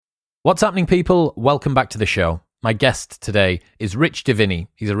What's happening, people? Welcome back to the show. My guest today is Rich Diviney.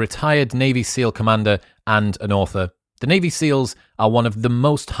 He's a retired Navy SEAL commander and an author. The Navy SEALs are one of the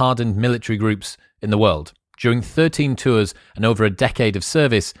most hardened military groups in the world. During 13 tours and over a decade of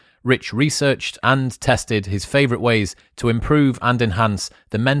service, Rich researched and tested his favourite ways to improve and enhance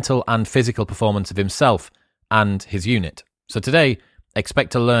the mental and physical performance of himself and his unit. So today,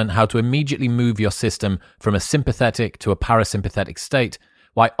 expect to learn how to immediately move your system from a sympathetic to a parasympathetic state,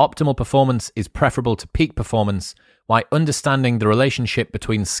 why optimal performance is preferable to peak performance, why understanding the relationship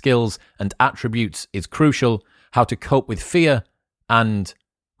between skills and attributes is crucial, how to cope with fear, and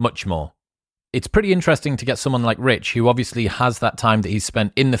much more. It's pretty interesting to get someone like Rich, who obviously has that time that he's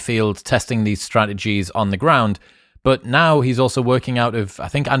spent in the field testing these strategies on the ground, but now he's also working out of, I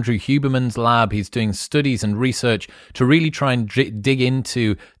think, Andrew Huberman's lab. He's doing studies and research to really try and dig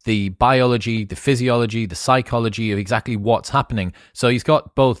into the biology, the physiology, the psychology of exactly what's happening. So he's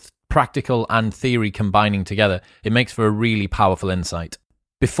got both practical and theory combining together. It makes for a really powerful insight.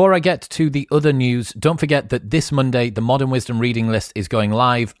 Before I get to the other news, don't forget that this Monday, the Modern Wisdom reading list is going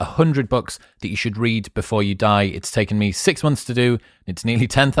live. 100 books that you should read before you die. It's taken me 6 months to do. It's nearly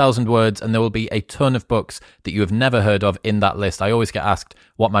 10,000 words, and there will be a ton of books that you have never heard of in that list. I always get asked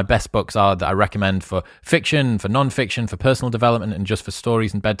what my best books are that I recommend for fiction, for non-fiction, for personal development, and just for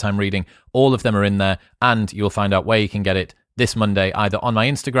stories and bedtime reading. All of them are in there, and you'll find out where you can get it this Monday, either on my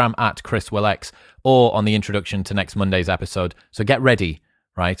Instagram at ChrisWillX or on the introduction to next Monday's episode. So get ready.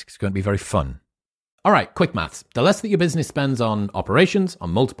 Right? It's going to be very fun. All right, quick maths. The less that your business spends on operations,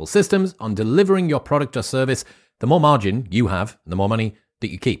 on multiple systems, on delivering your product or service, the more margin you have, the more money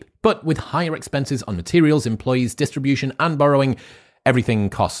that you keep. But with higher expenses on materials, employees, distribution, and borrowing, everything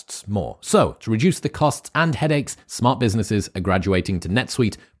costs more. So, to reduce the costs and headaches, smart businesses are graduating to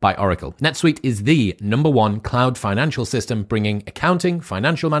NetSuite by Oracle. NetSuite is the #1 cloud financial system, bringing accounting,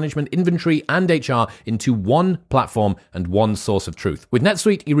 financial management, inventory, and HR into one platform and one source of truth. With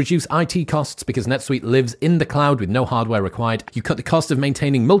NetSuite, you reduce IT costs because NetSuite lives in the cloud with no hardware required. You cut the cost of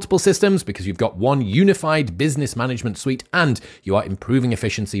maintaining multiple systems because you've got one unified business management suite, and you are improving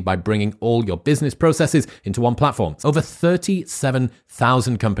efficiency by bringing all your business processes into one platform. Over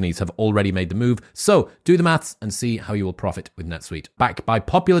 37,000 companies have already made the move, so do the maths and see how you will profit with NetSuite. Backed by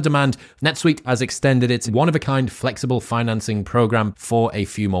popular demand, NetSuite has extended its one-of-a-kind flexible financing program for a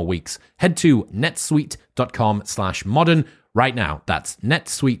few more weeks. Head to netsuite.com/modern right now. That's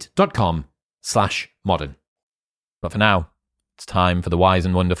netsuite.com/modern. But for now, it's time for the wise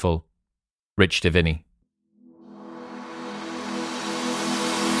and wonderful Rich Diviney.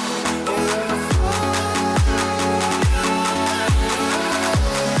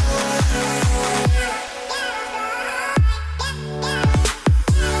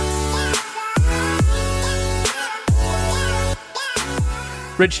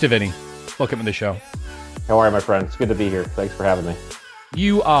 Rich Diviney, welcome to the show. How are you, my friend? It's good to be here. Thanks for having me.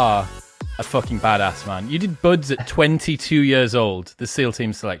 You are a fucking badass, man. You did BUD/S at 22 years old, the SEAL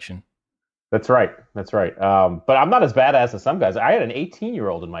team selection. That's right. But I'm not as badass as some guys. I had an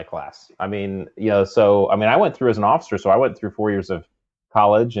 18-year-old in my class. I went through as an officer, so I went through 4 years of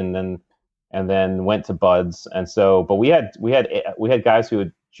college and then went to BUD/S. And so, but we had guys who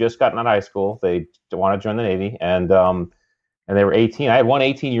had just gotten out of high school. They wanted to join the Navy, and they were 18. I had one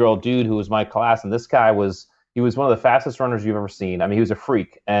 18-year-old dude who was my class, and this guy was one of the fastest runners you've ever seen. I mean, he was a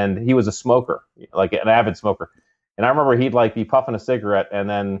freak, and he was a smoker, like an avid smoker. And I remember he'd be puffing a cigarette, and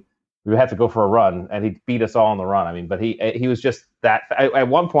then we would have to go for a run, and he'd beat us all on the run. I mean, but he was just that. At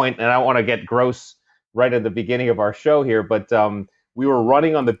one point, and I don't want to get gross right at the beginning of our show here, but we were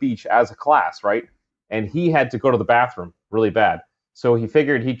running on the beach as a class, right? And he had to go to the bathroom really bad, so he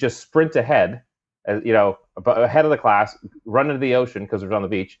figured he'd just sprint ahead, ahead of the class, run into the ocean because it was on the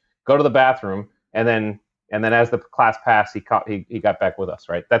beach, go to the bathroom, and then as the class passed, he got back with us,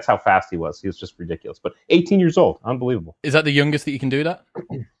 right? That's how fast he was. He was just ridiculous. But 18 years old, unbelievable. Is that the youngest that you can do that?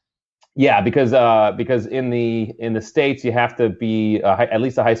 Yeah, because in the States you have to be at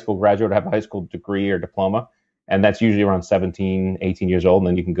least a high school graduate, have a high school degree or diploma, and that's usually around 17, 18 years old, and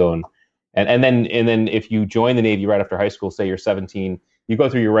then you can go and then if you join the Navy right after high school, say you're 17. You go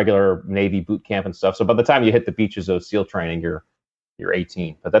through your regular Navy boot camp and stuff. So by the time you hit the beaches of SEAL training, you're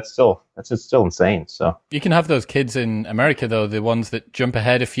 18. But that's still insane. So you can have those kids in America though, the ones that jump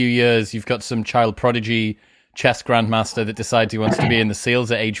ahead a few years. You've got some child prodigy chess grandmaster that decides he wants to be in the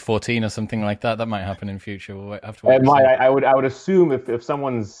SEALs at age 14 or something like that. That might happen in future. We'll have to wait. I would assume if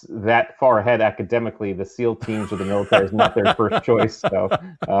someone's that far ahead academically, the SEAL teams or the military is not their first choice. So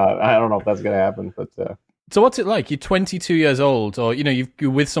I don't know if that's going to happen. But so what's it like? You're 22 years old, or you're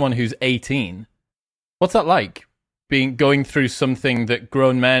with someone who's 18. What's that like? going through something that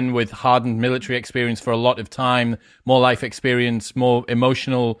grown men with hardened military experience for a lot of time, more life experience, more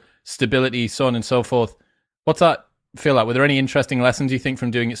emotional stability, so on and so forth. What's that feel like? Were there any interesting lessons you think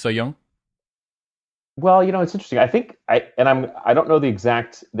from doing it so young? Well, it's interesting. I think I don't know the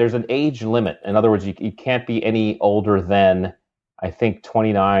exact. There's an age limit. In other words, you can't be any older than I think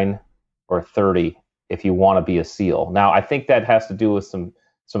 29 or 30 if you want to be a SEAL. Now, I think that has to do with some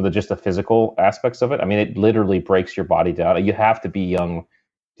of just the physical aspects of it. I mean, it literally breaks your body down. You have to be young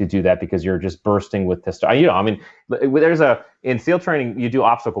to do that because you're just bursting with testosterone. I mean, in SEAL training, you do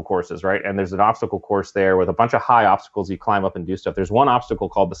obstacle courses, right? And there's an obstacle course there with a bunch of high obstacles. You climb up and do stuff. There's one obstacle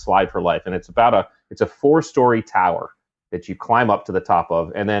called the Slide for Life, and it's a 4-story tower that you climb up to the top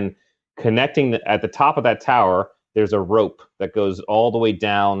of, and then connecting at the top of that tower, there's a rope that goes all the way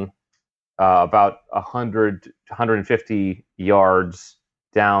down about 100 150 yards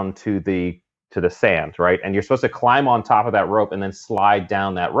down to the sand, right? And you're supposed to climb on top of that rope and then slide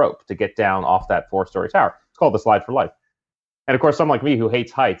down that rope to get down off that 4-story tower. It's called the Slide for Life. And of course, someone like me who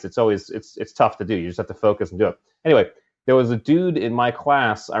hates heights, it's tough to do. You just have to focus and do it. Anyway, there was a dude in my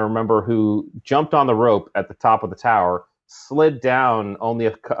class, I remember, who jumped on the rope at the top of the tower, slid down only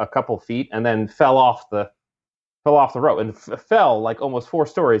a couple feet, and then fell off the rope and fell like almost 4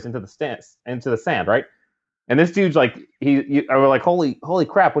 stories into the sand, right? And this dude's like, I was like, holy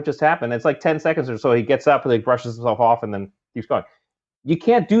crap, what just happened? It's like 10 seconds or so. He gets up and he brushes himself off and then keeps going. You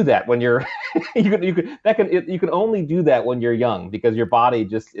can't do that when you're, you can only do that when you're young because your body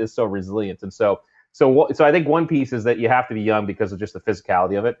just is so resilient. And so I think one piece is that you have to be young because of just the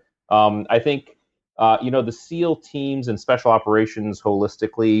physicality of it. I think, the SEAL teams and special operations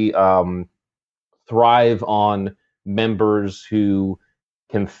holistically thrive on members who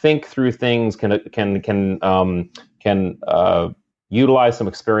can think through things, can utilize some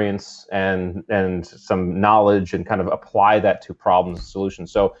experience and some knowledge and kind of apply that to problems and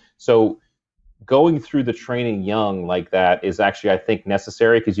solutions. So going through the training young like that is actually, I think,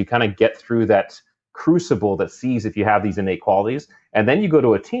 necessary because you kind of get through that crucible that sees if you have these innate qualities, and then you go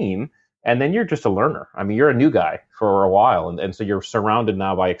to a team, and then you're just a learner. I mean, you're a new guy for a while, and so you're surrounded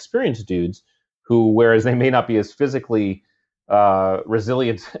now by experienced dudes who, whereas they may not be as physically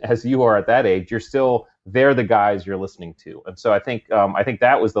resilient as you are at that age, they're the guys you're listening to. And so I think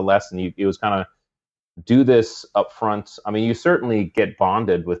that was the lesson. It was kind of do this up front. I mean, you certainly get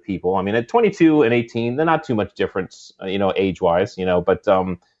bonded with people. I mean, at 22 and 18, they're not too much difference, age wise, but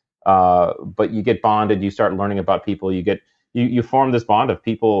you get bonded, you start learning about people, you form this bond of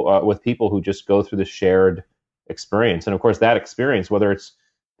people with people who just go through the shared experience. And of course that experience, whether it's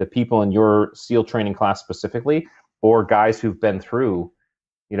the people in your SEAL training class specifically, or guys who've been through,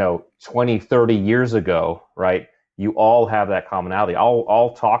 20, 30 years ago, right? You all have that commonality.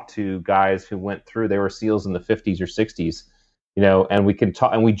 I'll talk to guys who went through, they were SEALs in the 50s or 60s, and we can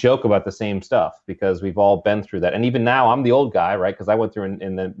talk and we joke about the same stuff because we've all been through that. And even now, I'm the old guy, right? Because I went through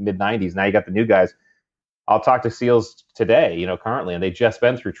in the mid 90s. Now you got the new guys. I'll talk to SEALs today, currently, and they just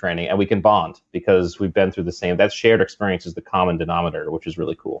been through training, and we can bond because we've been through the same. That shared experience is the common denominator, which is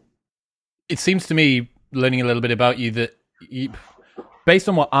really cool. It seems to me, learning a little bit about you, that based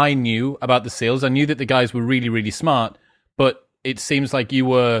on what I knew about the SEALs, I knew that the guys were really, really smart, but it seems like you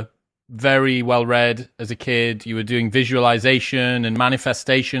were very well read as a kid. You were doing visualization and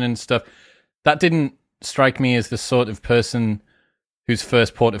manifestation and stuff. That didn't strike me as the sort of person whose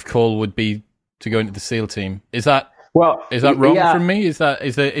first port of call would be to go into the SEAL team. Is that wrong from me? Is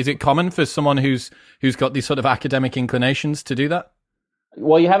it common for someone who's got these sort of academic inclinations to do that?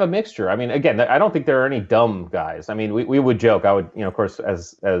 Well, you have a mixture. I mean, again, I don't think there are any dumb guys. I mean, we would joke. I would, of course,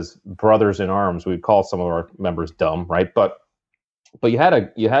 as brothers in arms, we'd call some of our members dumb, right? But you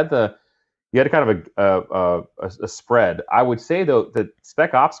had kind of a spread. I would say though that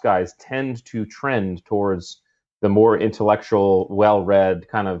spec ops guys tend to trend towards the more intellectual, well-read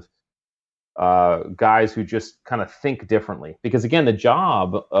kind of guys who just kind of think differently. Because again, the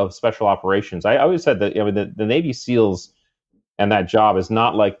job of special operations, I always said that the Navy SEALs. And that job is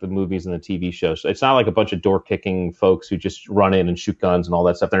not like the movies and the TV shows. It's not like a bunch of door kicking folks who just run in and shoot guns and all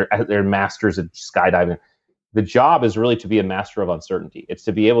that stuff. They're masters at skydiving. The job is really to be a master of uncertainty. It's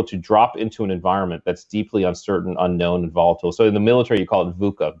to be able to drop into an environment that's deeply uncertain, unknown, and volatile. So in the military, you call it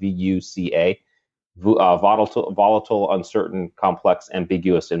VUCA, V-U-C-A, volatile, uncertain, complex,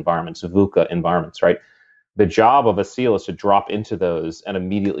 ambiguous environments, VUCA environments, right? The job of a SEAL is to drop into those and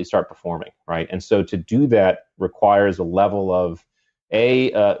immediately start performing, right? And so to do that requires a level of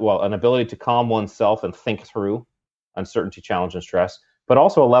an ability to calm oneself and think through uncertainty, challenge, and stress, but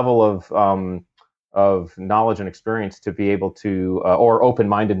also a level of knowledge and experience to be able to, or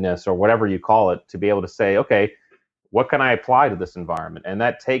open-mindedness or whatever you call it, to be able to say, okay, what can I apply to this environment? And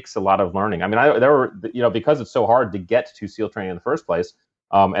that takes a lot of learning. I mean, there were, because it's so hard to get to SEAL training in the first place,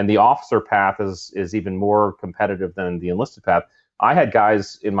 and the officer path is even more competitive than the enlisted path. I had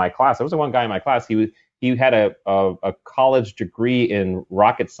guys in my class. There was one guy in my class. He had a college degree in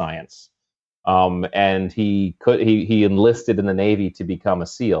rocket science, and he enlisted in the Navy to become a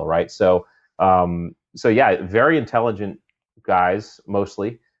SEAL. Right. So yeah, very intelligent guys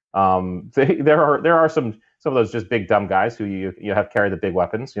mostly. There are some of those just big dumb guys who you have carry the big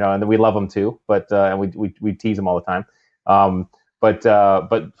weapons, and we love them too, but and we tease them all the time. But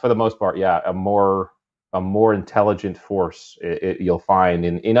for the most part, yeah, a more intelligent force you'll find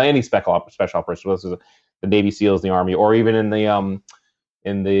in any special operations, whether it's the Navy SEALs, the Army, or even in the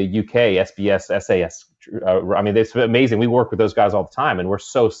UK SBS SAS. I mean, it's amazing. We work with those guys all the time, and we're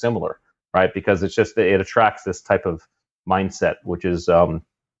so similar, right? Because it attracts this type of mindset, which is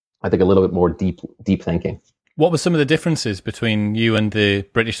I think a little bit more deep thinking. What were some of the differences between you and the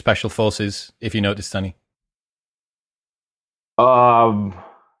British Special Forces, if you noticed any? I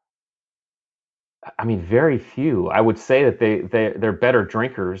mean, very few. I would say that they're better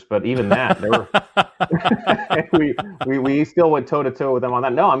drinkers, but even that, we still went toe to toe with them on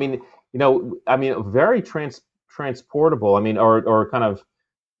that. No, I mean, very transportable. I mean, or kind of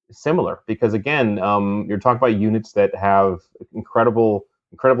similar, because again, you're talking about units that have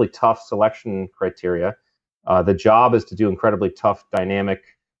incredibly tough selection criteria. The job is to do incredibly tough, dynamic,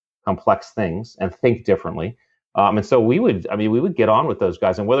 complex things and think differently. And so we would get on with those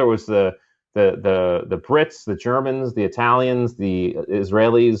guys, and whether it was the Brits, the Germans, the Italians, the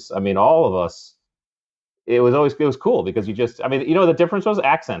Israelis, I mean, all of us, it was cool because the difference was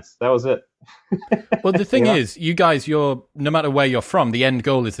accents. That was it. Well, the thing is, you guys, no matter where you're from, the end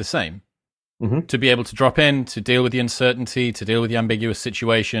goal is the same. Mm-hmm. To be able to drop in, to deal with the uncertainty, to deal with the ambiguous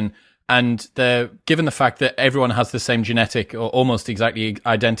situation. And given the fact that everyone has the same genetic or almost exactly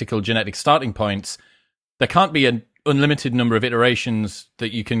identical genetic starting points, there can't be an unlimited number of iterations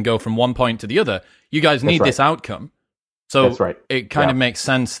that you can go from one point to the other. You guys need this outcome. So that's right. It kind of makes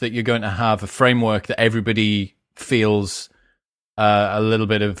sense that you're going to have a framework that everybody feels a little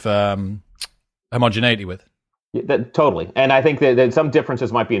bit of homogeneity with. Yeah, totally. And I think that some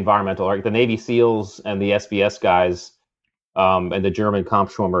differences might be environmental. Right? The Navy SEALs and the SBS guys and the German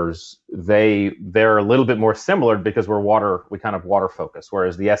Kampfschwimmers, they're a little bit more similar because we kind of water focused,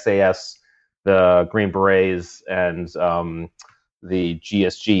 whereas the SAS, the Green Berets, and the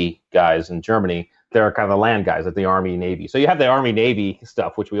GSG guys in Germany, they're kind of the land guys at the Army Navy. So you have the Army Navy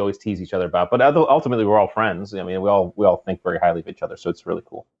stuff, which we always tease each other about, but ultimately we're all friends. I mean, we all think very highly of each other, so it's really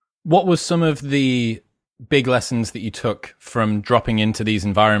cool. What was some of the big lessons that you took from dropping into these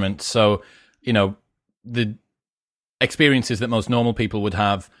environments? So, the experiences that most normal people would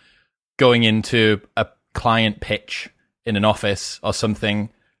have going into a client pitch in an office or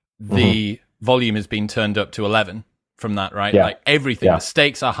something, the volume has been turned up to 11 from that, right? Yeah. Like everything, Yeah. The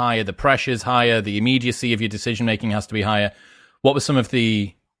stakes are higher, the pressure's higher, the immediacy of your decision making has to be higher. What were some of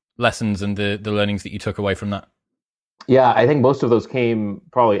the lessons and the learnings that you took away from that? Yeah, I think most of those came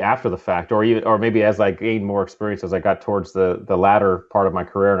probably after the fact, or maybe as I gained more experience, as I got towards the latter part of my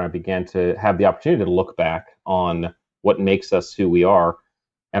career, and I began to have the opportunity to look back on what makes us who we are.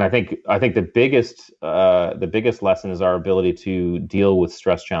 And I think the biggest lesson is our ability to deal with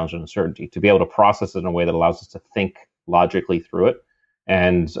stress, challenge, and uncertainty, to be able to process it in a way that allows us to think logically through it.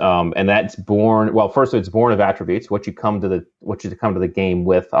 And that's born, well, first it's born of attributes, what you come to the game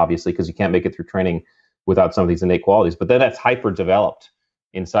with, obviously, because you can't make it through training without some of these innate qualities. But then that's hyper developed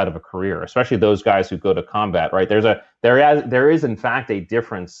inside of a career, especially those guys who go to combat, right? There is in fact a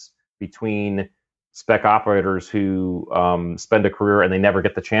difference between spec operators who spend a career and they never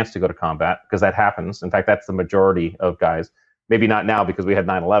get the chance to go to combat, because that happens. In fact, that's the majority of guys. Maybe not now, because we had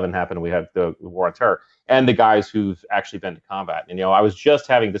 9/11 happen and we had the war on terror, and the guys who've actually been to combat. And I was just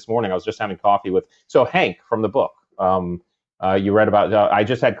having coffee with Hank from the book. You read about. I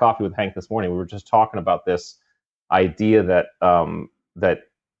just had coffee with Hank this morning. We were just talking about this idea that that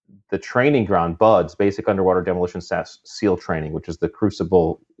the training ground, BUDS, Basic Underwater Demolition SEAL Training, which is the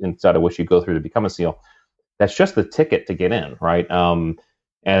crucible inside of which you go through to become a SEAL, that's just the ticket to get in, right?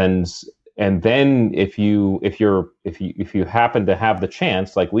 And then if you happen to have the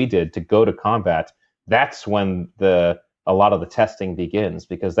chance, like we did, to go to combat, that's when a lot of the testing begins,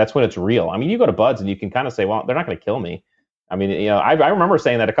 because that's when it's real. I mean, you go to BUDS and you can kind of say, well, they're not going to kill me. I mean, I remember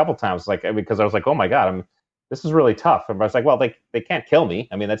saying that a couple times, because I was like, oh my God, this is really tough. And I was like, well, they can't kill me.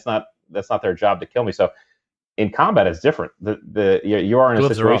 I mean, that's not their job to kill me. So in combat, it's different. You are in a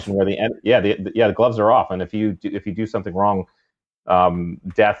situation where the gloves are off, and if you do something wrong,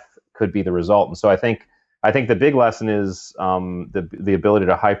 death could be the result. And so I think I think the big lesson is the ability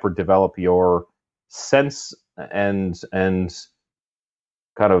to hyper develop your sense and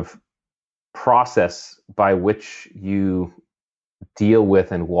kind of process by which you deal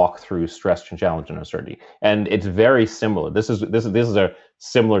with and walk through stress, challenge, and uncertainty. And it's very similar. This is a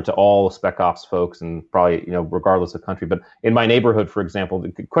similar to all spec ops folks, and probably regardless of country. But in my neighborhood, for example,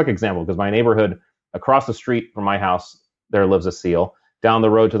 quick example, because my neighborhood across the street from my house, there lives a SEAL. Down the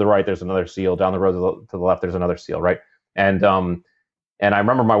road to the right, there's another SEAL. Down the road to the left, there's another SEAL. Right, and I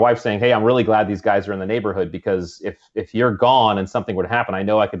remember my wife saying, "Hey, I'm really glad these guys are in the neighborhood, because if you're gone and something would happen, I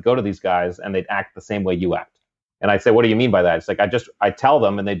know I could go to these guys and they'd act the same way you act." And I say, "What do you mean by that?" It's like I tell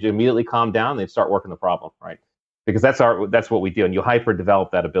them, and they immediately calm down. And they start working the problem, right? Because that's what we do, and you hyper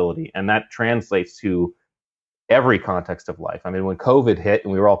develop that ability, and that translates to every context of life. I mean, when COVID hit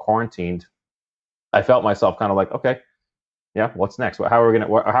and we were all quarantined, I felt myself kind of like, okay, yeah, what's next? How are we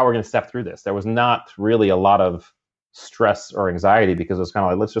gonna step through this? There was not really a lot of stress or anxiety, because it was kind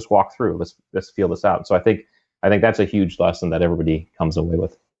of like, let's just walk through, let's feel this out. So I think that's a huge lesson that everybody comes away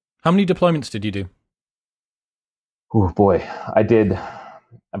with. How many deployments did you do? Oh boy, I did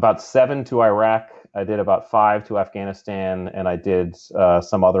about 7 to Iraq. I did about 5 to Afghanistan, and I did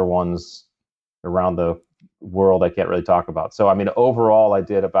some other ones around the world I can't really talk about. So I mean, overall, I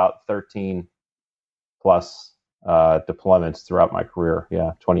did about 13 plus deployments throughout my career.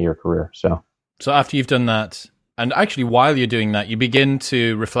 Yeah, 20-year career. So after you've done that, and actually while you're doing that, you begin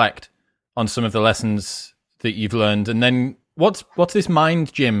to reflect on some of the lessons that you've learned, and then what's this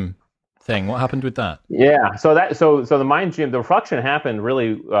mind gym thing? What happened with that? Yeah, so the mind gym, the reflection happened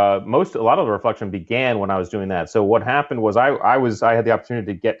really. A lot of the reflection began when I was doing that. So what happened was I had the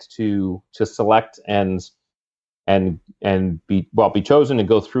opportunity to get to select and be chosen and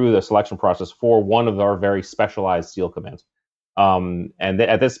go through the selection process for one of our very specialized SEAL commands.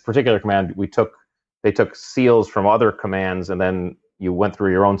 At this particular command, they took SEALs from other commands, and then you went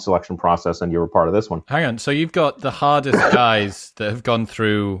through your own selection process, and you were part of this one. Hang on, so you've got the hardest guys that have gone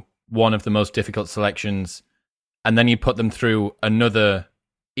through one of the most difficult selections, and then you put them through another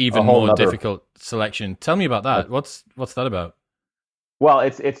even more difficult selection. Tell me about that. What's that about? Well,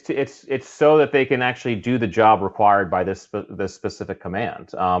 it's so that they can actually do the job required by this specific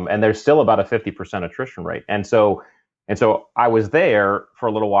command. And there's still about a 50% attrition rate. And so I was there for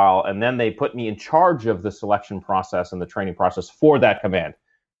a little while, and then they put me in charge of the selection process and the training process for that command,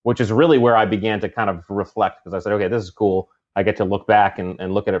 which is really where I began to kind of reflect, because I said, okay, this is cool. I get to look back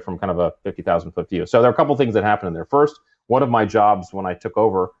and look at it from kind of a 50,000 foot view. So there are a couple things that happened in there. First, one of my jobs when I took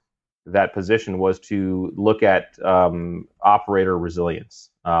over that position was to look at operator resilience.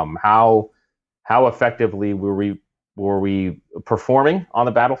 How effectively were we performing on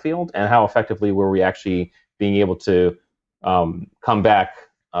the battlefield, and how effectively were we actually being able to come back,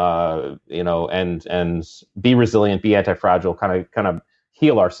 and be resilient, be anti-fragile, kind of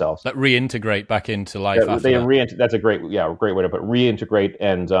heal ourselves. That reintegrate back into life. That's a great way to put it. Reintegrate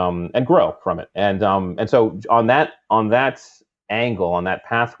and grow from it. And so on that angle, on that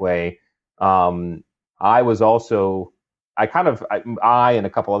pathway, I was also, I and a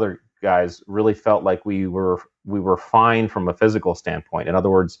couple other guys really felt like we were fine from a physical standpoint. In other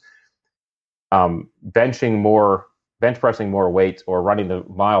words, bench pressing more weight or running the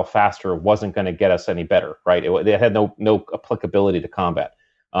mile faster wasn't going to get us any better, right? It had no applicability to combat.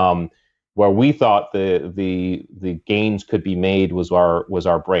 Where we thought the gains could be made was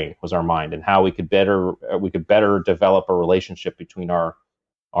our brain, was our mind, and how we could better develop a relationship between our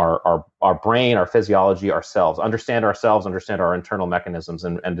brain, our physiology, ourselves, understand our internal mechanisms,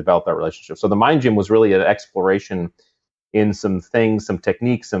 and develop that relationship. So the mind gym was really an exploration in some things, some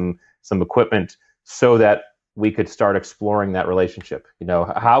techniques, some equipment, so that we could start exploring that relationship.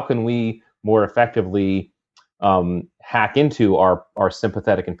 How can we more effectively hack into our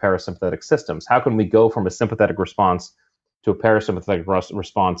sympathetic and parasympathetic systems? How can we go from a sympathetic response to a parasympathetic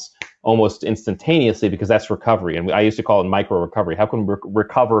response almost instantaneously, because that's recovery. And I used to call it micro recovery. How can we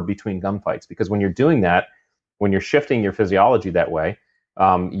recover between gunfights? Because when you're doing that, when you're shifting your physiology that way,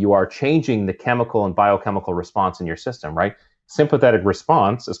 you are changing the chemical and biochemical response in your system, right? Sympathetic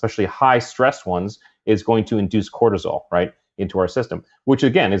response, especially high stress ones, is going to induce cortisol, right, into our system, which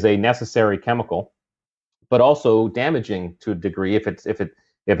again is a necessary chemical, but also damaging to a degree if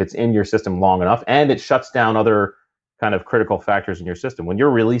it's in your system long enough, and it shuts down other kind of critical factors in your system. When you're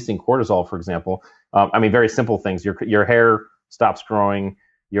releasing cortisol, for example, very simple things. Your hair stops growing,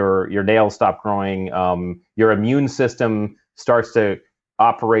 your nails stop growing, your immune system starts to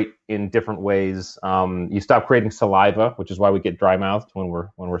operate in different ways. You stop creating saliva, which is why we get dry mouthed when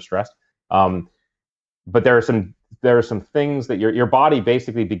we're stressed. But there are some there are some things that your body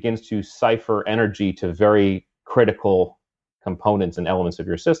basically begins to cipher energy to very critical components and elements of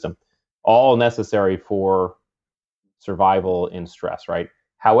your system, all necessary for survival in stress, right?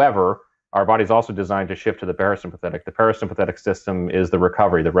 However, our body's also designed to shift to the parasympathetic. The parasympathetic system is the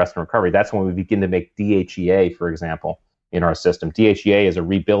recovery, the rest and recovery. That's when we begin to make DHEA, for example, in our system. DHEA is a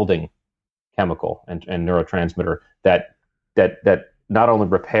rebuilding chemical and neurotransmitter that not only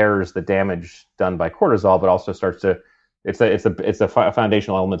repairs the damage done by cortisol, but also starts to it's a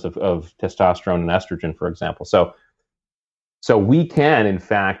foundational elements of testosterone and estrogen, for example. So we can, in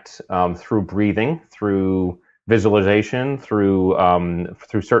fact, through breathing, through visualization, through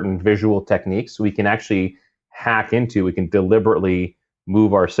certain visual techniques, we can actually we can deliberately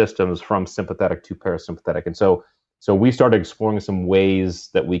move our systems from sympathetic to parasympathetic. And so we started exploring some ways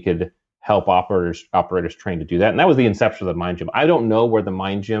that we could help operators train to do that. And that was the inception of the Mind Gym. I don't know where the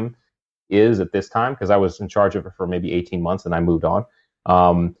Mind Gym is at this time, because I was in charge of it for maybe 18 months and I moved on.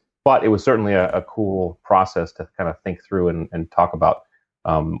 But it was certainly a cool process to kind of think through and talk about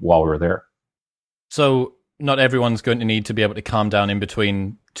while we were there. So not everyone's going to need to be able to calm down in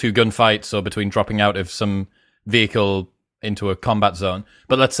between two gunfights or between dropping out of some vehicle into a combat zone.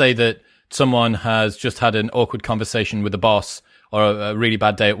 But let's say that someone has just had an awkward conversation with the boss or a really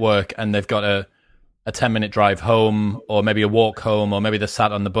bad day at work, and they've got a 10-minute drive home, or maybe a walk home, or maybe they're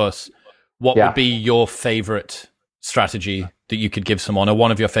sat on the bus. What would be your favorite strategy that you could give someone, or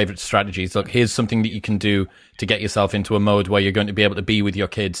one of your favorite strategies? Look, here's something that you can do to get yourself into a mode where you're going to be able to be with your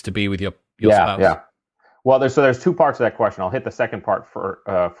kids, to be with your spouse. Yeah. Well, there's two parts of that question. I'll hit the second part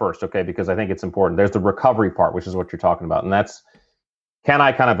first, okay, because I think it's important. There's the recovery part, which is what you're talking about, and that's, can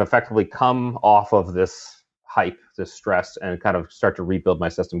I kind of effectively come off of this hype, this stress, and kind of start to rebuild my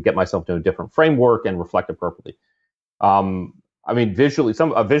system, get myself to a different framework and reflect appropriately. I mean, visually,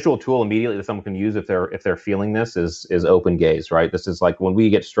 a visual tool immediately that someone can use if they're feeling this is open gaze, right? This is like when we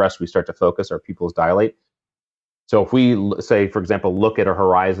get stressed, we start to focus, our pupils dilate. So if we say, for example, look at a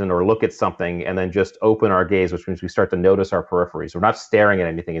horizon or look at something and then just open our gaze, which means we start to notice our peripheries. We're not staring at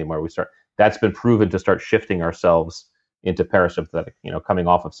anything anymore. That's been proven to start shifting ourselves into parasympathetic, coming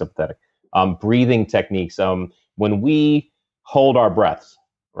off of sympathetic. Breathing techniques. When we hold our breaths,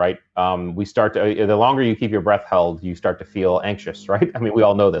 right? We start to, the longer you keep your breath held, you start to feel anxious, right? I mean, we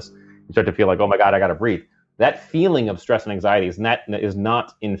all know this. You start to feel like, oh my God, I got to breathe. That feeling of stress and anxiety is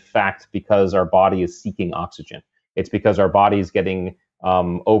not in fact because our body is seeking oxygen. It's because our body is getting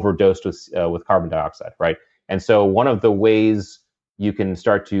overdosed with carbon dioxide, right? And so one of the ways you can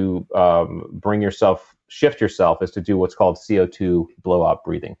start to shift yourself is to do what's called CO2 blowout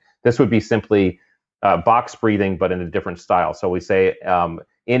breathing. This would be simply box breathing, but in a different style. So we say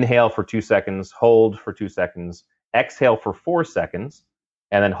inhale for 2 seconds, hold for 2 seconds, exhale for 4 seconds,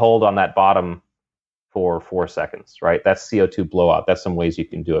 and then hold on that bottom for 4 seconds, right? That's CO2 blowout. That's some ways you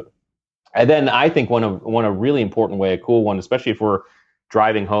can do it. And then I think one really important way, a cool one, especially if we're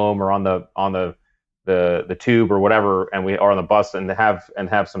driving home or on the tube or whatever, and we are on the bus and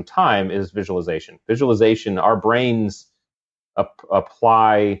have some time, is visualization. Visualization, our brains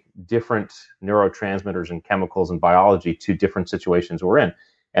apply different neurotransmitters and chemicals and biology to different situations we're in.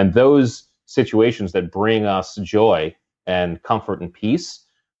 And those situations that bring us joy and comfort and peace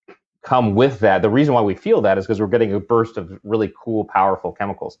come with that. The reason why we feel that is because we're getting a burst of really cool, powerful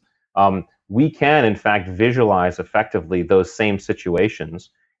chemicals. We can, in fact, visualize effectively those same situations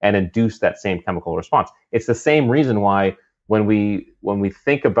and induce that same chemical response. It's the same reason why when we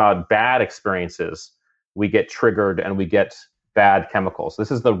think about bad experiences, we get triggered and we get bad chemicals.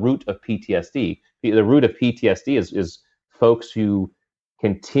 This is the root of PTSD. The root of PTSD is folks who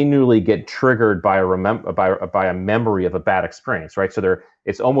continually get triggered by a memory of a bad experience, right? So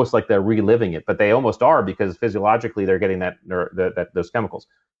it's almost like they're reliving it, but they almost are, because physiologically they're getting those chemicals.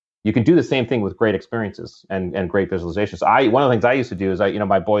 You can do the same thing with great experiences and great visualizations. One of the things I used to do is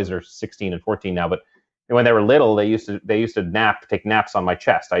my boys are 16 and 14 now, but when they were little, they used to take naps on my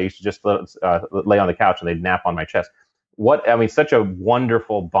chest. I used to just lay on the couch and they'd nap on my chest. Such a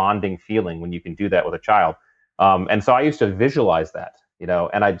wonderful bonding feeling when you can do that with a child. And so I used to visualize that,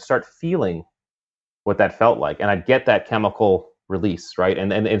 and I'd start feeling what that felt like, and I'd get that chemical release, right?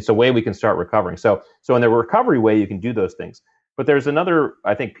 And it's a way we can start recovering. So in the recovery way, you can do those things. But there's another,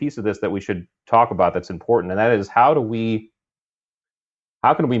 I think, piece of this that we should talk about that's important, and that is how can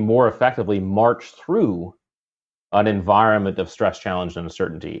we more effectively march through an environment of stress, challenge, and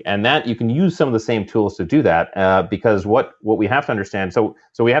uncertainty? And that you can use some of the same tools to do that, because what we have to understand, so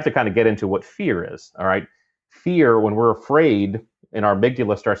we have to kind of get into what fear is, all right? Fear, when we're afraid and our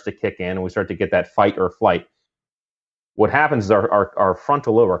amygdala starts to kick in and we start to get that fight or flight, what happens is our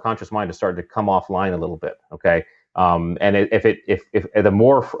frontal lobe, our conscious mind, is starting to come offline a little bit, okay? And if the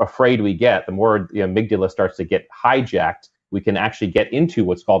more afraid we get, the more the amygdala starts to get hijacked. We can actually get into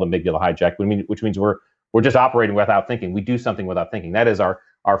what's called amygdala hijack, which means we're just operating without thinking. We do something without thinking. That is our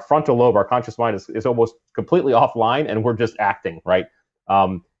frontal lobe, our conscious mind is almost completely offline, and we're just acting, right?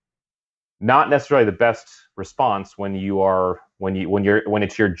 Not necessarily the best response when it's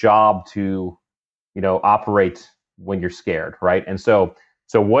your job to, operate when you're scared, right? And so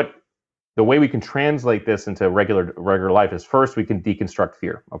the way we can translate this into regular life is, first we can deconstruct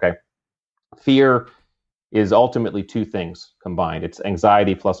fear. Okay, fear is ultimately two things combined. It's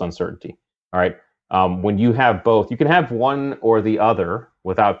anxiety plus uncertainty. All right. When you have both, you can have one or the other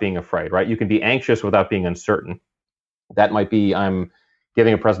without being afraid, right? You can be anxious without being uncertain. That might be, I'm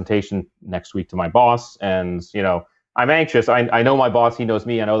giving a presentation next week to my boss, and I'm anxious. I know my boss, he knows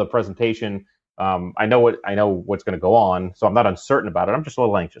me. I know the presentation. I know what's going to go on, so I'm not uncertain about it. I'm just a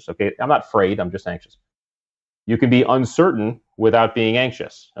little anxious. Okay, I'm not afraid. I'm just anxious. You can be uncertain without being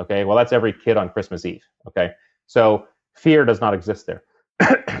anxious. Okay, well, that's every kid on Christmas Eve. Okay, so fear does not exist there.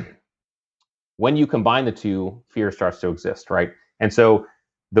 When you combine the two, fear starts to exist, right? And so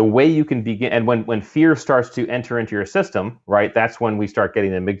the way you can begin, and when fear starts to enter into your system, right, that's when we start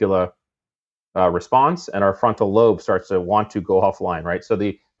getting the amygdala response, and our frontal lobe starts to want to go offline, right? So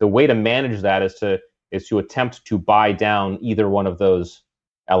the way to manage that is to attempt to buy down either one of those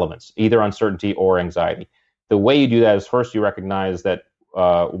elements, either uncertainty or anxiety. The way you do that is, first you recognize that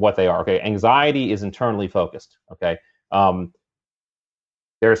what they are. Okay, anxiety is internally focused. Okay,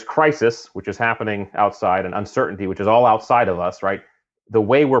 there's crisis, which is happening outside, and uncertainty, which is all outside of us, right? The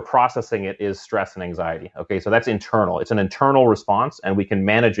way we're processing it is stress and anxiety. Okay, so that's internal. It's an internal response, and we can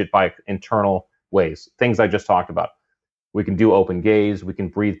manage it by internal ways. Things I just talked about. We can do open gaze. We can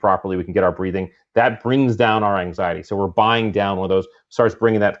breathe properly. We can get our breathing. That brings down our anxiety. So we're buying down one of those, starts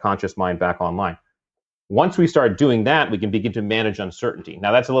bringing that conscious mind back online. Once we start doing that, we can begin to manage uncertainty.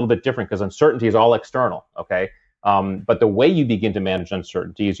 Now, that's a little bit different because uncertainty is all external, okay? But the way you begin to manage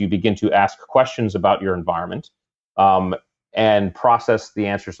uncertainty is you begin to ask questions about your environment and process the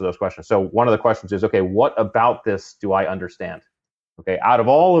answers to those questions. So one of the questions is, okay, what about this do I understand? Okay, out of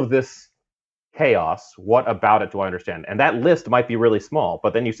all of this chaos, what about it do I understand? And that list might be really small,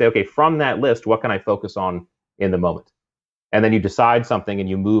 but then you say, okay, from that list, what can I focus on in the moment? And then you decide something and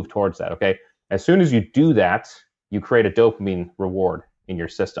you move towards that, okay? As soon as you do that, you create a dopamine reward in your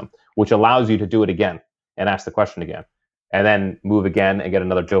system, which allows you to do it again and ask the question again, and then move again and get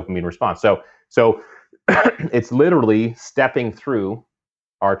another dopamine response. So it's literally stepping through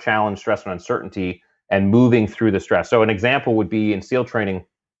our challenge, stress, and uncertainty and moving through the stress. So an example would be in SEAL training,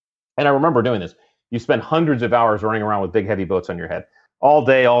 and I remember doing this. You spend hundreds of hours running around with big, heavy boats on your head all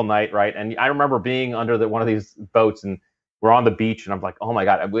day, all night, right? And I remember being under one of these boats, and we're on the beach, and I'm like, oh my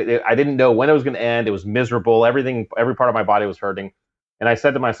God, I didn't know when it was going to end. It was miserable. Every part of my body was hurting. And I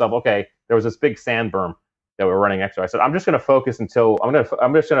said to myself, okay, there was this big sand berm that we were running next to. I said, I'm just going to focus I'm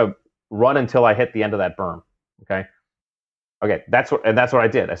just going to run until I hit the end of that berm. Okay, that's what I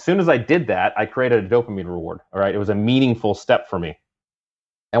did. As soon as I did that, I created a dopamine reward. All right, it was a meaningful step for me.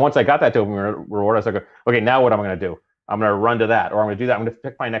 And once I got that dopamine reward, I was like, okay, now what am I going to do? I'm going to run to that, or I'm going to do that. I'm going to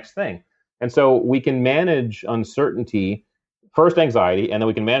pick my next thing. And so we can manage uncertainty, first anxiety, and then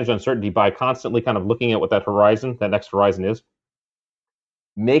we can manage uncertainty by constantly kind of looking at what that next horizon is,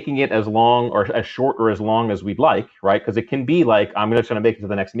 making it as long or as short or as long as we'd like, right? Because it can be like, I'm just going to make it to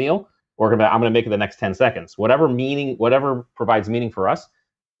the next meal, or I'm going to make it the next 10 seconds. Whatever provides meaning for us,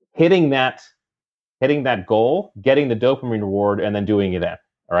 hitting that goal, getting the dopamine reward, and then doing it.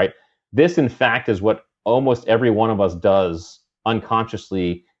 All right. This, in fact, is what almost every one of us does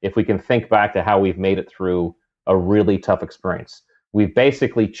unconsciously if we can think back to how we've made it through a really tough experience. We've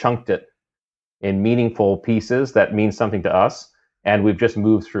basically chunked it in meaningful pieces that mean something to us, and we've just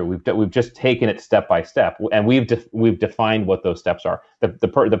moved through. We've just taken it step by step, and we've defined what those steps are.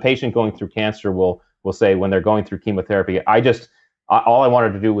 The patient going through cancer will say when they're going through chemotherapy, all I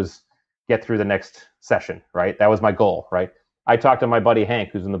wanted to do was get through the next session, right? That was my goal, right? I talked to my buddy Hank,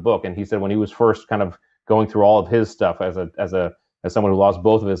 who's in the book, and he said when he was first kind of going through all of his stuff as someone who lost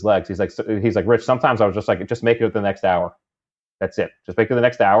both of his legs, he's like, Rich, sometimes I was just like, just make it the next hour. That's it. Just make it the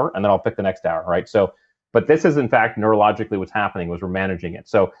next hour, and then I'll pick the next hour, right? So, but this is in fact neurologically what's happening, was we're managing it.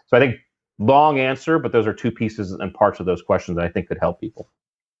 So I think long answer, but those are two pieces and parts of those questions that I think could help people.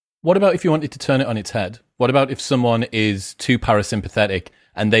 What about if you wanted to turn it on its head? What about if someone is too parasympathetic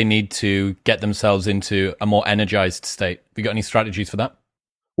and they need to get themselves into a more energized state? Have you got any strategies for that?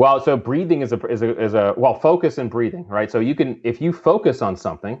 Well, so breathing is a focus and breathing, right? So you can, if you focus on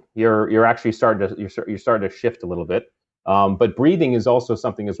something, you're actually starting to shift a little bit. But breathing is also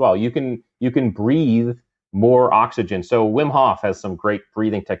something as well. You can breathe more oxygen. So Wim Hof has some great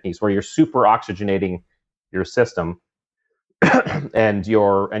breathing techniques where you're super oxygenating your system, and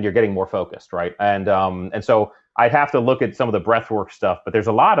you're getting more focused, right? And so I'd have to look at some of the breathwork stuff, but there's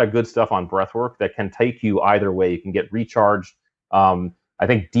a lot of good stuff on breathwork that can take you either way. You can get recharged. I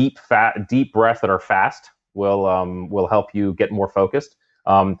think deep breaths that are fast will help you get more focused.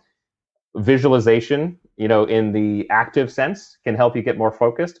 Visualization, in the active sense, can help you get more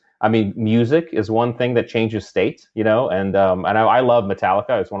focused. I mean, music is one thing that changes state, and I love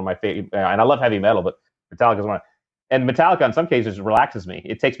Metallica. It's one of my favorite, and I love heavy metal, but Metallica is one of, and Metallica in some cases relaxes me.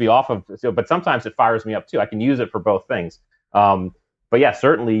 It takes me off of, but sometimes it fires me up too. I can use it for both things. But yeah,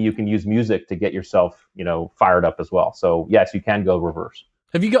 certainly you can use music to get yourself, fired up as well. So yes, you can go reverse.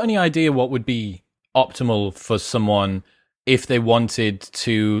 Have you got any idea what would be optimal for someone if they wanted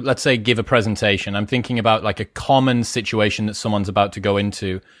to, let's say, give a presentation? I'm thinking about like a common situation that someone's about to go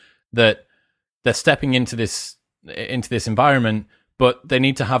into, that they're stepping into this environment, but they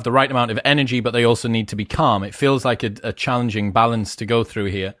need to have the right amount of energy, but they also need to be calm. It feels like a challenging balance to go through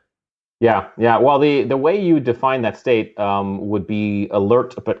here. Yeah. Well, the way you define that state would be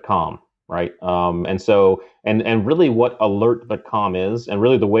alert but calm, right? And so, and really, what alert but calm is, and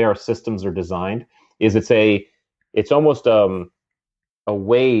really the way our systems are designed, is it's almost a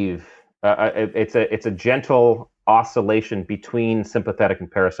wave. It's a gentle oscillation between sympathetic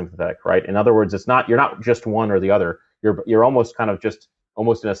and parasympathetic, right? In other words, you're not just one or the other. You're almost kind of just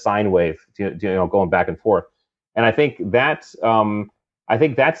almost in a sine wave, going back and forth. And I think that's going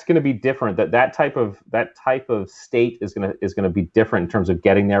to be different. That type of state is going to be different in terms of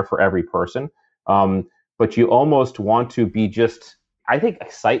getting there for every person. But you almost want to be just, I think,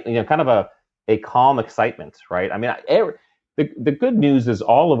 excitement, kind of a calm excitement, right? I mean, the good news is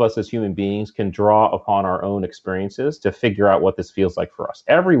all of us as human beings can draw upon our own experiences to figure out what this feels like for us.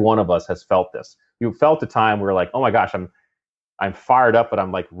 Every one of us has felt this. You felt a time where like, oh my gosh, I'm fired up, but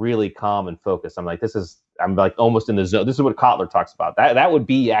I'm like really calm and focused. I'm like almost in the zone. This is what Kotler talks about. That would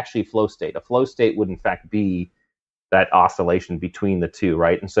be actually flow state. A flow state would in fact be that oscillation between the two,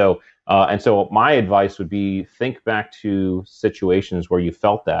 right? And so my advice would be, think back to situations where you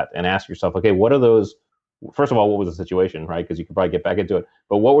felt that and ask yourself, okay, what are those? First of all, what was the situation, right? Because you could probably get back into it.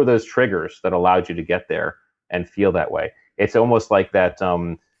 But what were those triggers that allowed you to get there and feel that way? It's almost like that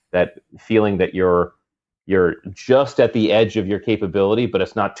feeling that you're just at the edge of your capability, but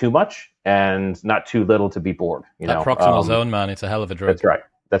it's not too much and not too little to be bored. That proximal zone, man, it's a hell of a drug.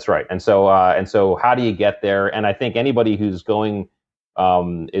 That's right. And so how do you get there? And I think anybody who's going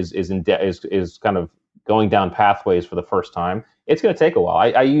is kind of going down pathways for the first time, it's going to take a while.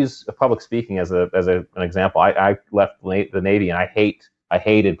 I use public speaking as an example. I left the Navy and I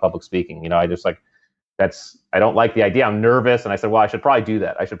hated public speaking. I just I don't like the idea. I'm nervous. And I said, well, I should probably do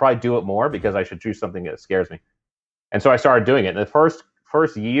that. I should probably do it more because I should do something that scares me. And so I started doing it. And the first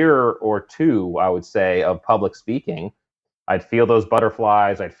year or two, I would say, of public speaking, I'd feel those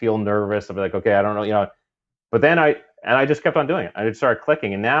butterflies. I'd feel nervous. I'd be like, okay, I don't know, but then I just kept on doing it. I just started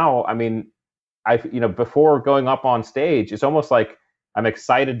clicking. And now, I mean, before going up on stage, it's almost like I'm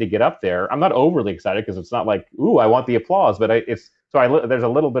excited to get up there. I'm not overly excited because it's not like, ooh, I want the applause, but there's a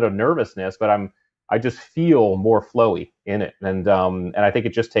little bit of nervousness, but I just feel more flowy in it. And I think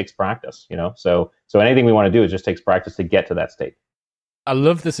it just takes practice, so anything we want to do is just takes practice to get to that state. I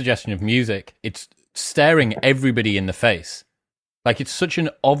love the suggestion of music. It's staring everybody in the face. Like, it's such an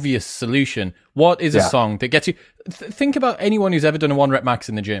obvious solution. What is a song that gets you? Think about anyone who's ever done a 1-rep max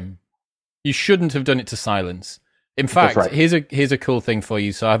in the gym. You shouldn't have done it to silence. In fact, right. here's a cool thing for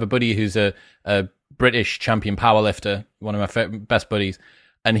you. So I have a buddy who's a British champion powerlifter, one of my best buddies,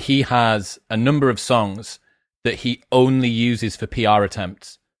 and he has a number of songs that he only uses for PR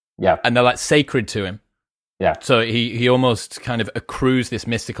attempts. Yeah. And they're like sacred to him. Yeah. So he almost kind of accrues this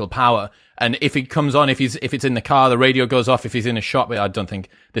mystical power. And if it comes on, if it's in the car, the radio goes off. If he's in a shop, I don't think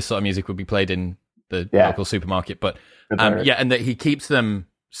this sort of music would be played in the local supermarket. But and that he keeps them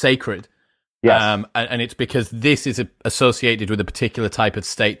sacred. Yes. And it's because this is associated with a particular type of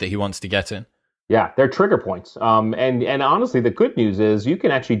state that he wants to get in. Yeah, they're trigger points. And honestly, the good news is you can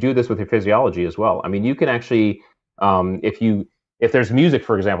actually do this with your physiology as well. I mean, you can actually, if there's music,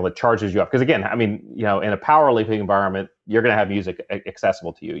 for example, that charges you up, because again, I mean, in a powerlifting environment, you're going to have music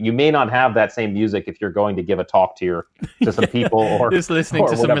accessible to you. You may not have that same music if you're going to give a talk to some people or just listening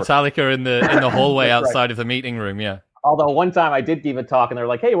to some Metallica in the hallway outside of the meeting room. Yeah. Although one time I did give a talk and they're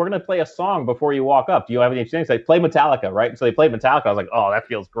like, hey, we're going to play a song before you walk up. Do you have any things? They play Metallica, right? So they played Metallica. I was like, oh, that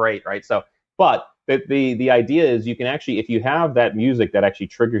feels great, right? So, but the idea is you can actually, if you have that music that actually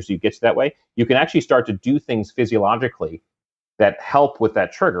triggers you, gets that way, you can actually start to do things physiologically that help with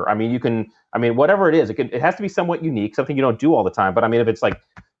that trigger. I mean, whatever it is, it has to be somewhat unique, something you don't do all the time. But I mean, if it's like,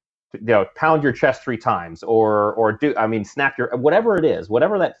 pound your chest 3 times, or snap your, whatever it is,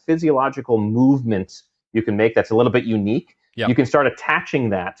 whatever that physiological movement you can make that's a little bit unique, you can start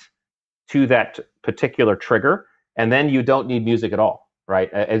attaching that to that particular trigger, and then you don't need music at all,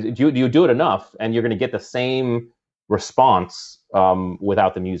 right? As you do it enough, and you're going to get the same response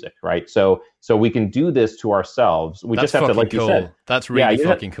without the music, right? So we can do this to ourselves. We just have to, like you said, that's really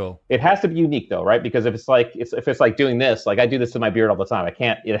fucking cool. It has to be unique though, right? Because if it's like doing this, like I do this to my beard all the time. I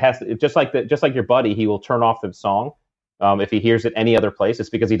can't. It has to, just like your buddy, he will turn off the song if he hears it any other place. It's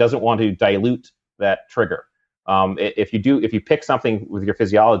because he doesn't want to dilute that trigger. If you pick something with your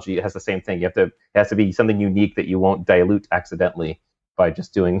physiology, it has the same thing. It has to be something unique that you won't dilute accidentally by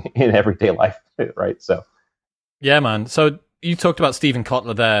just doing in everyday life, right? So. Yeah, man. So you talked about Stephen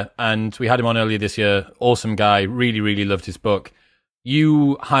Kotler there, and we had him on earlier this year. Awesome guy. Really, really loved his book.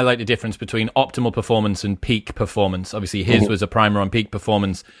 You highlight the difference between optimal performance and peak performance. Obviously, his was a primer on peak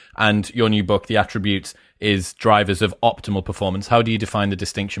performance, and your new book, The Attributes, is drivers of optimal performance. How do you define the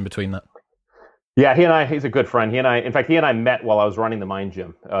distinction between that? Yeah, he's a good friend. He and I met while I was running the Mind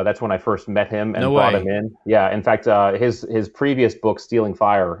Gym. That's when I first met him and brought him in. Yeah, in fact, his previous book, Stealing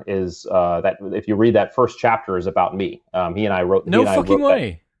Fire, is that if you read that first chapter, is about me. He and I wrote. No fucking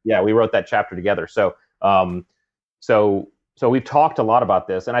way. We wrote that chapter together. So we've talked a lot about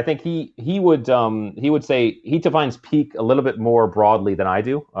this, and I think he would say he defines peak a little bit more broadly than I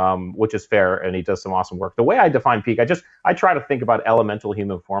do, which is fair, and he does some awesome work. The way I define peak, I try to think about elemental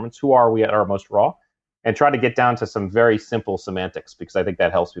human performance. Who are we at our most raw, and try to get down to some very simple semantics, because I think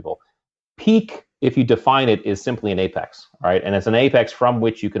that helps people. Peak, if you define it, is simply an apex, right? And it's an apex from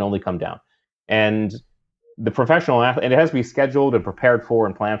which you can only come down. And the professional athlete, and it has to be scheduled and prepared for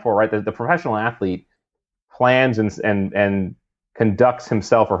and planned for, right? The professional athlete plans and conducts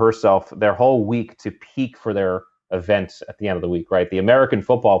himself or herself their whole week to peak for their event at the end of the week, right? The American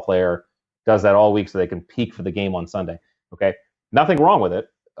football player does that all week so they can peak for the game on Sunday. Okay, nothing wrong with it.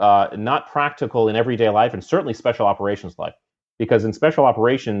 Not practical in everyday life, and certainly special operations life, because in special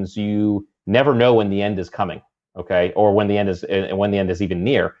operations you never know when the end is coming, okay, or when the end is even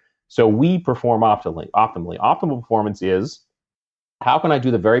near. So we perform optimally. Optimal performance is, how can I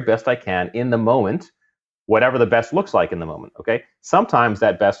do the very best I can in the moment, whatever the best looks like in the moment, okay? Sometimes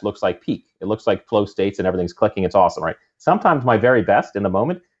that best looks like peak. It looks like flow states and everything's clicking. It's awesome, right? Sometimes my very best in the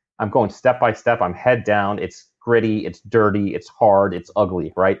moment, I'm going step by step. I'm head down. It's gritty. It's dirty. It's hard. It's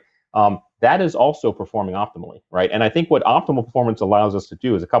ugly, right? That is also performing optimally, right? And I think what optimal performance allows us to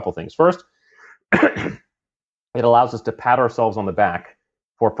do is a couple things. First, it allows us to pat ourselves on the back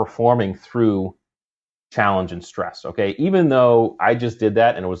for performing through challenge and stress, okay? Even though I just did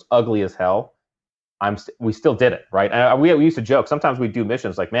that and it was ugly as hell, we still did it, right? And we used to joke. Sometimes we do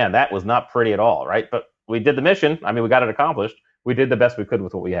missions like, man, that was not pretty at all, right? But we did the mission. I mean, we got it accomplished. We did the best we could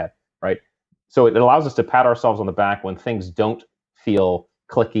with what we had, right? So it allows us to pat ourselves on the back when things don't feel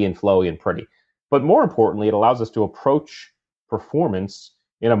clicky and flowy and pretty. But more importantly, it allows us to approach performance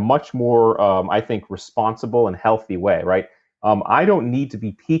in a much more, I think, responsible and healthy way, right? I don't need to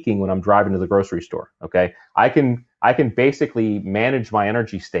be peaking when I'm driving to the grocery store, okay? I can basically manage my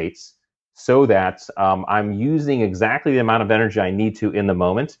energy states so that I'm using exactly the amount of energy I need to in the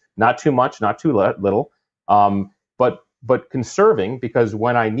moment, not too much, not too little, but conserving, because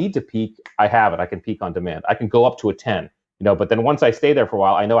when I need to peak, I have it. I can peak on demand. I can go up to a 10, but then once I stay there for a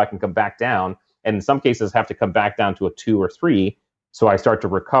while, I know I can come back down, and in some cases have to come back down to a 2 or 3, so I start to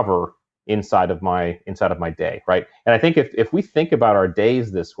recover inside of my day, right? And I think if we think about our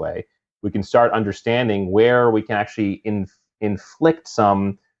days this way, we can start understanding where we can actually inflict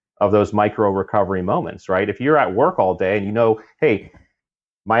some of those micro recovery moments, right? If you're at work all day and hey,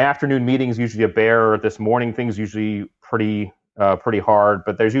 my afternoon meeting is usually a bear, this morning thing's usually pretty hard,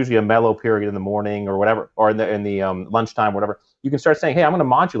 but there's usually a mellow period in the morning or whatever, or in the lunchtime, whatever. You can start saying, hey, I'm going to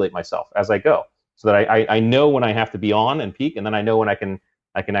modulate myself as I go, so that I know when I have to be on and peak, and then I know when I can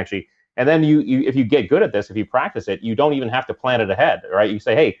actually. And then you if you get good at this, if you practice it, you don't even have to plan it ahead, right? You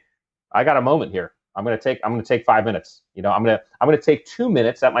say, hey, I got a moment here. I'm going to take 5 minutes. I'm going to take 2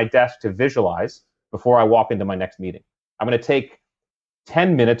 minutes at my desk to visualize before I walk into my next meeting. I'm going to take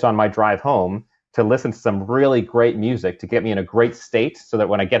 10 minutes on my drive home to listen to some really great music to get me in a great state, so that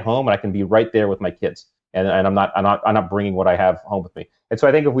when I get home, I can be right there with my kids, and I'm not bringing what I have home with me. And so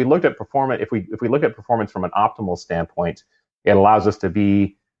I think if we look at performance from an optimal standpoint, it allows us to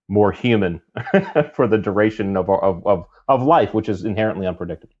be more human for the duration of life, which is inherently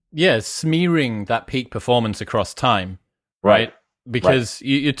unpredictable. Yeah, smearing that peak performance across time, right? Because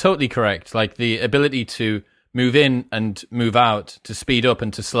you're totally correct. Like the ability to move in and move out, to speed up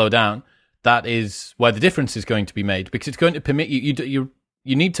and to slow down, that is where the difference is going to be made, because it's going to permit you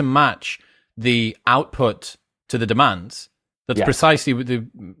need to match the output to the demands. That's precisely what the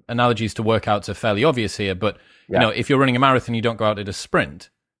analogies to workouts are fairly obvious here. But if you're running a marathon, you don't go out at a sprint.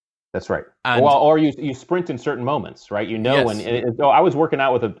 That's right. Or you sprint in certain moments, right? I was working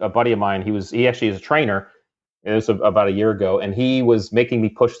out with a buddy of mine. He actually is a trainer. It was about a year ago, and he was making me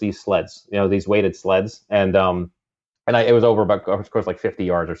push these sleds, these weighted sleds, and it was over about, of course, like 50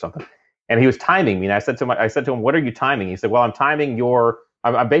 yards or something. And he was timing me, and I said to him, "What are you timing?" He said, "Well, I'm timing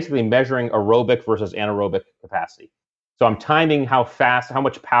I'm basically measuring aerobic versus anaerobic capacity. So I'm timing how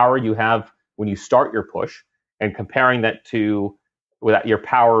much power you have when you start your push, and comparing that to your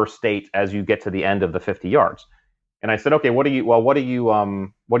power state as you get to the end of the 50 yards." And I said, "Okay, what are you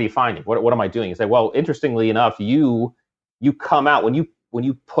finding? What am I doing?" He said, "Well, interestingly enough, you come out when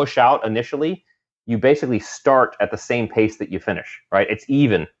you push out initially, you basically start at the same pace that you finish, right? It's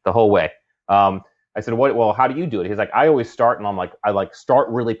even the whole way." I said, "Well, how do you do it?" He's like, "I always start, and I start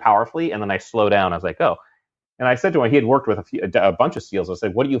really powerfully, and then I slow down as I go." And I said to him, he had worked with a bunch of SEALs. I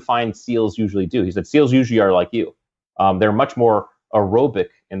said, "What do you find SEALs usually do?" He said, "SEALs usually are like you. They're much more aerobic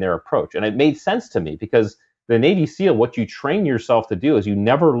in their approach." And it made sense to me, because the Navy SEAL, what you train yourself to do is you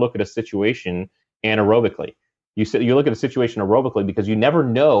never look at a situation anaerobically. You look at a situation aerobically, because you never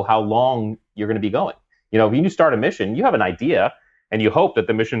know how long you're going to be going. When you start a mission, you have an idea, and you hope that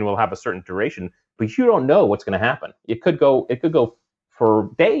the mission will have a certain duration, but you don't know what's going to happen. It could go for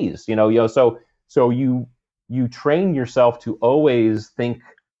days. So you train yourself to always think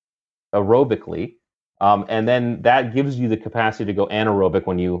aerobically. And then that gives you the capacity to go anaerobic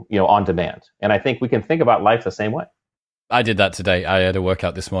when on demand. And I think we can think about life the same way. I did that today. I had a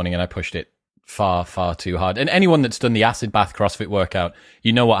workout this morning, and I pushed it far, far too hard. And anyone that's done the acid bath CrossFit workout,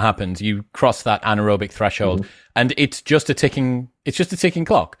 you know what happens. You cross that anaerobic threshold, and it's just a ticking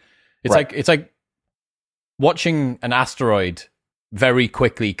clock. It's like watching an asteroid very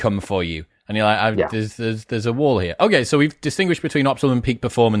quickly come for you. And you're like, there's a wall here. Okay, so we've distinguished between optimum peak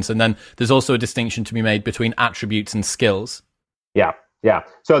performance, and then there's also a distinction to be made between attributes and skills. Yeah.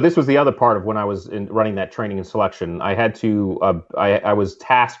 So this was the other part of when I was running that training and selection. I had to, I was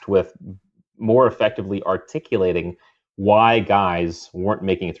tasked with more effectively articulating why guys weren't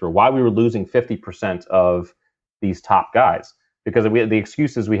making it through, why we were losing 50% of these top guys. Because the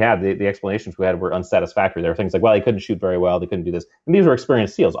excuses we had, the explanations we had were unsatisfactory. There were things like, well, they couldn't shoot very well, they couldn't do this. And these were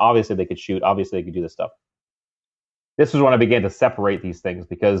experienced SEALs. Obviously, they could shoot. Obviously, they could do this stuff. This is when I began to separate these things,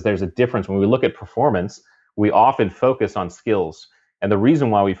 because there's a difference. When we look at performance, we often focus on skills. And the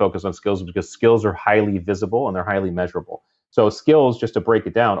reason why we focus on skills is because skills are highly visible and they're highly measurable. So skills, just to break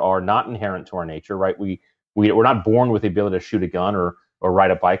it down, are not inherent to our nature, right? We're not born with the ability to shoot a gun or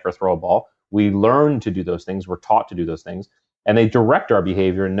ride a bike or throw a ball. We learn to do those things. We're taught to do those things. And they direct our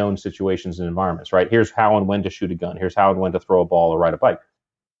behavior in known situations and environments, right? Here's how and when to shoot a gun. Here's how and when to throw a ball or ride a bike.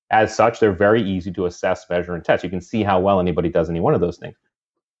 As such, they're very easy to assess, measure, and test. You can see how well anybody does any one of those things.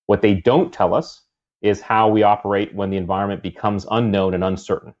 What they don't tell us is how we operate when the environment becomes unknown and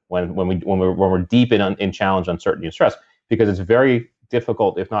uncertain, when we're deep in challenge, uncertainty, and stress, because it's very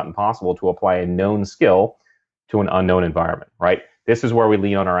difficult, if not impossible, to apply a known skill to an unknown environment, right? This is where we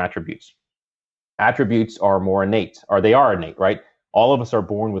lean on our attributes. Attributes are more innate, or they are innate, right? All of us are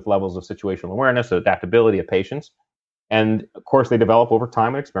born with levels of situational awareness, of adaptability, of patience. And of course, they develop over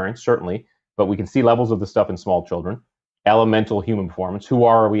time and experience, certainly, but we can see levels of this stuff in small children. Elemental human performance. Who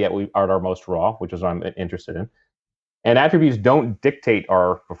are we at our most raw, which is what I'm interested in. And attributes don't dictate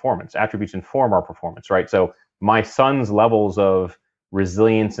our performance. Attributes inform our performance, right? So my son's levels of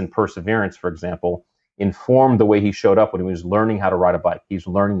resilience and perseverance, for example, informed the way he showed up when he was learning how to ride a bike. He's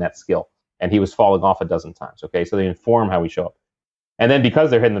learning that skill. And he was falling off a dozen times. Okay, so they inform how we show up. And then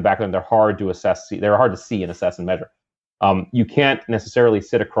because they're hidden in the background, they're hard to assess. They're hard to see and assess and measure. You can't necessarily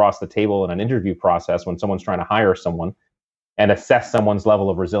sit across the table in an interview process when someone's trying to hire someone and assess someone's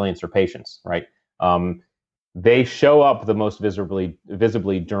level of resilience or patience, right? They show up the most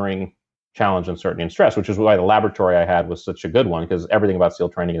visibly during challenge, uncertainty, and stress, which is why the laboratory I had was such a good one, because everything about SEAL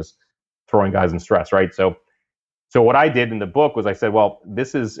training is throwing guys in stress, right? So what I did in the book was I said, well,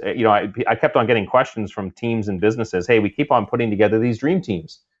 this is, I kept on getting questions from teams and businesses. Hey, we keep on putting together these dream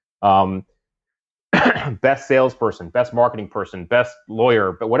teams. Best salesperson, best marketing person, best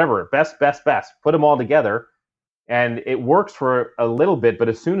lawyer, but whatever, best. Put them all together. And it works for a little bit, but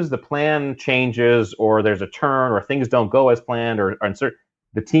as soon as the plan changes or there's a turn or things don't go as planned or uncertain,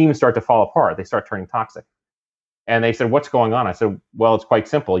 the teams start to fall apart. They start turning toxic. And they said, what's going on? I said, well, it's quite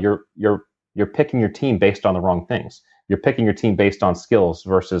simple. You're picking your team based on the wrong things. You're picking your team based on skills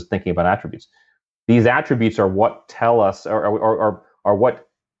versus thinking about attributes. These attributes are what tell us, or are what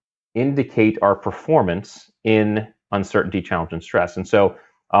indicate our performance in uncertainty, challenge, and stress. And so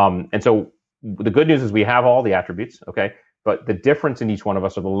the good news is we have all the attributes, okay? But the difference in each one of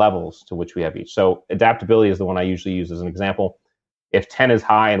us are the levels to which we have each. So adaptability is the one I usually use as an example. If 10 is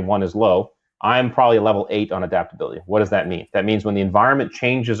high and 1 is low, I'm probably a level 8 on adaptability. What does that mean? That means when the environment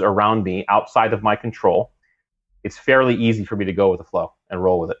changes around me outside of my control, it's fairly easy for me to go with the flow and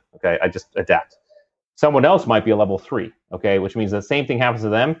roll with it, okay? I just adapt. Someone else might be a level 3, okay, which means the same thing happens to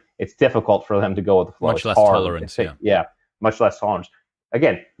them. It's difficult for them to go with the flow. Much less tolerance, yeah, much less tolerance.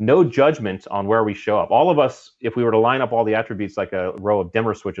 Again, no judgment on where we show up. All of us, if we were to line up all the attributes like a row of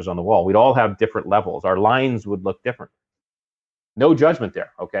dimmer switches on the wall, we'd all have different levels. Our lines would look different. No judgment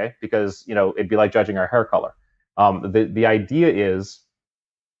there, okay? Because, it'd be like judging our hair color. The idea is,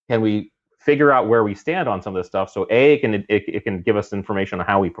 can we figure out where we stand on some of this stuff? So A, it can give us information on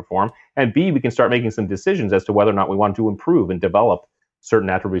how we perform, and B, we can start making some decisions as to whether or not we want to improve and develop certain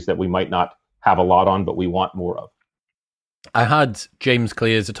attributes that we might not have a lot on, but we want more of. I had James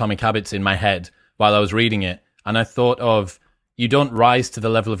Clear's Atomic Habits in my head while I was reading it, and I thought of, you don't rise to the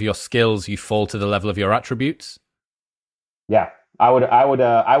level of your skills, you fall to the level of your attributes. Yeah, I would add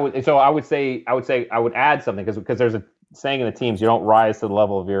something, because there's a saying in the teams, you don't rise to the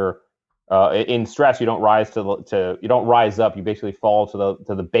level of your in stress, you don't rise you don't rise up, you basically fall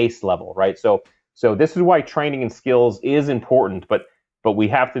to the base level, right? So this is why training and skills is important, but we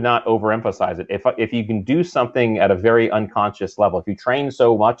have to not overemphasize it. If you can do something at a very unconscious level, if you train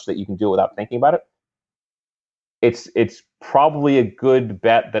so much that you can do it without thinking about it, it's probably a good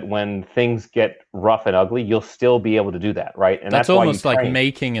bet that when things get rough and ugly, you'll still be able to do that, right? And that's almost like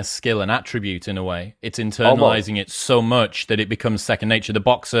making a skill an attribute in a way. It's internalizing it so much that it becomes second nature. The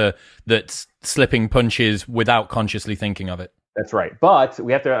boxer that's slipping punches without consciously thinking of it. That's right. But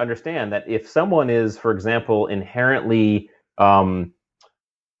we have to understand that if someone is, for example, inherently unadaptable,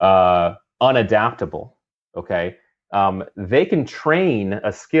 okay, they can train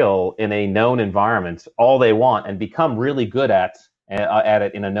a skill in a known environment all they want and become really good at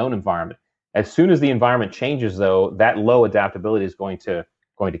it in a known environment. As soon as the environment changes, though, that low adaptability is going to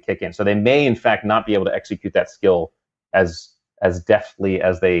kick in. So they may, in fact, not be able to execute that skill as deftly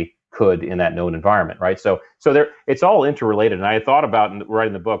as they could in that known environment, right? So it's all interrelated. And I had thought about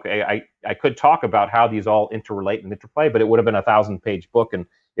writing the book. I could talk about how these all interrelate and interplay, but it would have been a 1,000-page book and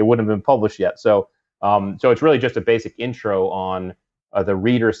it wouldn't have been published yet. So it's really just a basic intro on the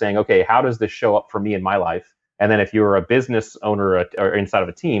reader saying, okay, how does this show up for me in my life? And then if you're a business owner or inside of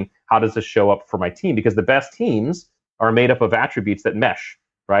a team, how does this show up for my team? Because the best teams are made up of attributes that mesh,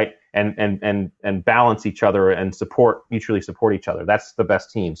 right? And balance each other and mutually support each other. That's the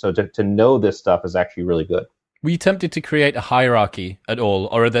best team. So to know this stuff is actually really good. Were you tempted to create a hierarchy at all?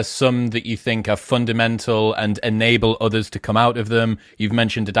 Or are there some that you think are fundamental and enable others to come out of them? You've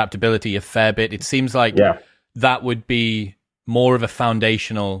mentioned adaptability a fair bit. It seems like that would be more of a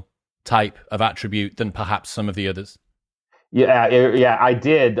foundational type of attribute than perhaps some of the others. Yeah, I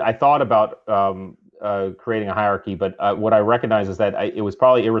did. I thought about creating a hierarchy, but what I recognize is that it was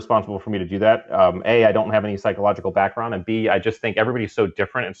probably irresponsible for me to do that. A, I don't have any psychological background, and B, I just think everybody's so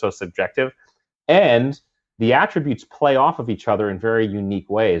different and so subjective. And the attributes play off of each other in very unique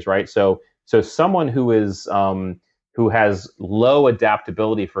ways, right? So someone who has low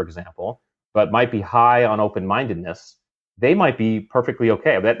adaptability, for example, but might be high on open-mindedness, they might be perfectly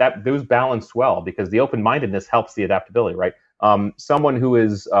okay. That those balance well because the open-mindedness helps the adaptability, right? Someone who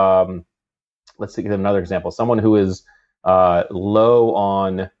is let's give another example. Someone who is low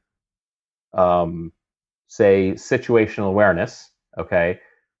on, say, situational awareness, okay,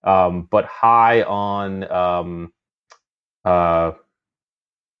 but high on, well,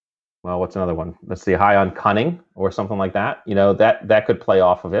 what's another one? Let's see, high on cunning or something like that. That could play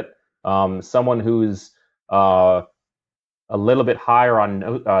off of it. Someone who's a little bit higher on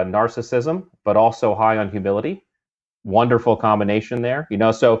narcissism, but also high on humility. Wonderful combination there.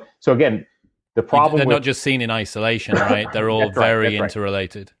 So again, the problem they're not just seen in isolation, right? They're all very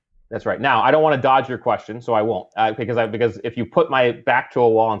interrelated. That's right. Now, I don't want to dodge your question, so I won't. Because if you put my back to a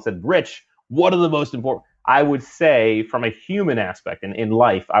wall and said, Rich, what are the most important? I would say, from a human aspect and in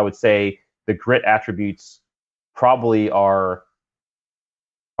life, I would say the grit attributes probably are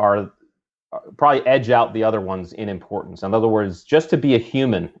probably edge out the other ones in importance. In other words, just to be a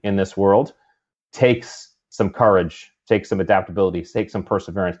human in this world takes some courage, takes some adaptability, takes some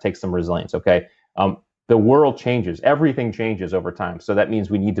perseverance, takes some resilience. Okay, the world changes, everything changes over time. So that means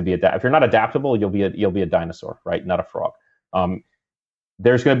we need to be adaptable. If you're not adaptable, you'll be a dinosaur, right? Not a frog.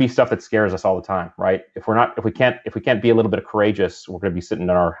 There's going to be stuff that scares us all the time, right? If we can't be a little bit courageous, we're going to be sitting in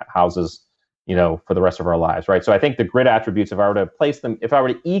our houses, for the rest of our lives, right? So I think the grit attributes, if I were to place them, if I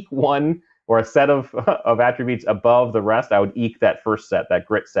were to eke one or a set of of attributes above the rest, I would eke that first set, that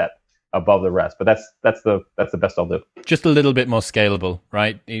grit set, above the rest. But that's the best I'll do. Just a little bit more scalable,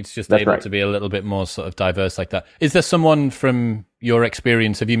 right? It's just That's able right. to be a little bit more sort of diverse like that. Is there someone from your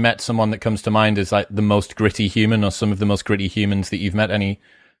experience, have you met someone that comes to mind as like the most gritty human, or some of the most gritty humans that you've met? Any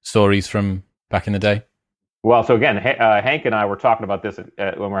stories from back in the day? Well, so again, Hank and I were talking about this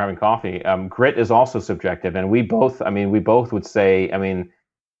when we're having coffee. Grit is also subjective, and we both would say,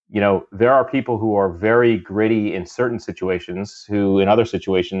 there are people who are very gritty in certain situations, who in other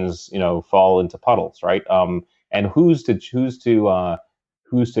situations, fall into puddles, right? And who's to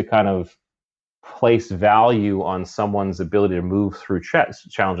kind of place value on someone's ability to move through challenge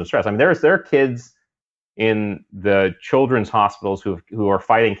and stress? I mean, there are kids in the children's hospitals who are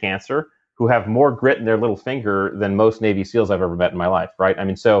fighting cancer, who have more grit in their little finger than most Navy SEALs I've ever met in my life, right? I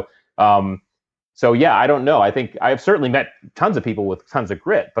mean, so yeah, I don't know. I think I've certainly met tons of people with tons of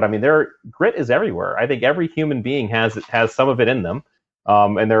grit, but I mean, grit is everywhere. I think every human being has some of it in them,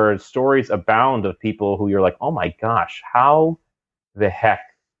 and there are stories abound of people who you're like, oh my gosh, how the heck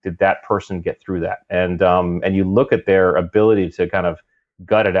did that person get through that? And you look at their ability to kind of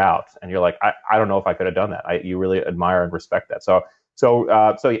gut it out, and you're like, I don't know if I could have done that. You really admire and respect that. So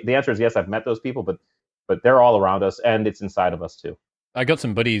the answer is yes, I've met those people, but they're all around us, and it's inside of us too. I got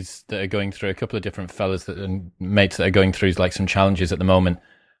some buddies that are going through, a couple of different fellas and mates that are going through like some challenges at the moment,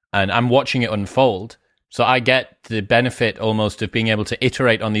 and I'm watching it unfold. So I get the benefit almost of being able to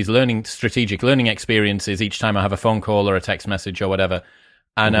iterate on these strategic learning experiences each time I have a phone call or a text message or whatever.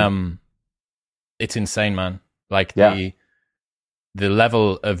 And it's insane, man. Like the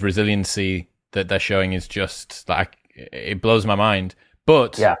level of resiliency that they're showing is just like, it blows my mind.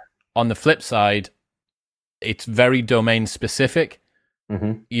 But on the flip side, it's very domain specific.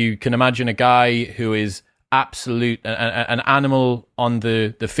 Mm-hmm. You can imagine a guy who is an animal on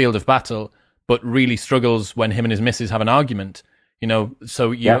the field of battle, but really struggles when him and his missus have an argument.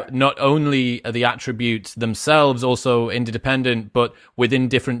 So not only are the attributes themselves also interdependent, but within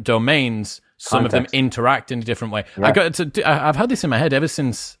different domains, some of them interact in a different way. Yeah. I've had this in my head ever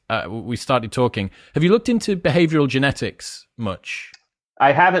since we started talking. Have you looked into behavioral genetics much?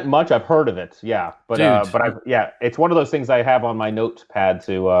 I haven't much. I've heard of it, yeah, but it's one of those things I have on my notepad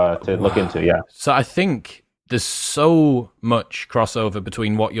to look into. Yeah. So I think there's so much crossover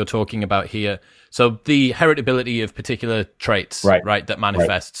between what you're talking about here. So the heritability of particular traits, right, that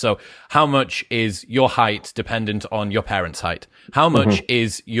manifest. Right. So how much is your height dependent on your parents' height? How much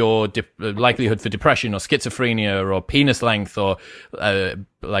is your likelihood for depression or schizophrenia or penis length or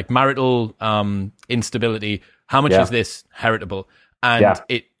like marital instability? How much is this heritable? And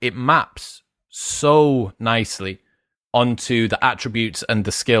it maps so nicely onto the attributes and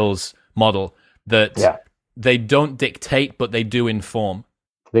the skills model that they don't dictate, but they do inform.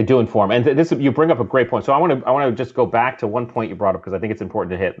 They do inform. And this, you bring up a great point. So I want to just go back to one point you brought up, because I think it's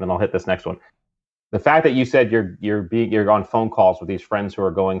important to hit, and then I'll hit this next one. The fact that you said you're on phone calls with these friends who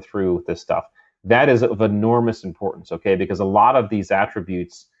are going through this stuff, that is of enormous importance, okay? Because a lot of these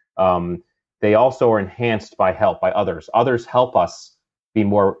attributes, they also are enhanced by help, by others. Others help us be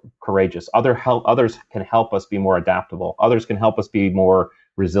more courageous. Others can help us be more adaptable. Others can help us be more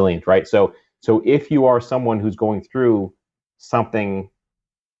resilient, right? So if you are someone who's going through something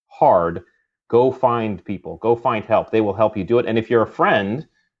hard, go find people, go find help. They will help you do it. And if you're a friend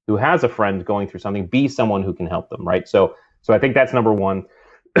who has a friend going through something, be someone who can help them, right? So I think that's number one.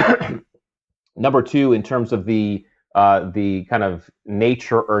 Number two, in terms of the kind of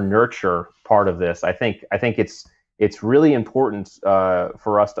nature or nurture part of this, I think it's really important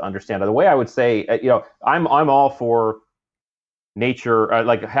for us to understand. The way I would say, I'm all for nature.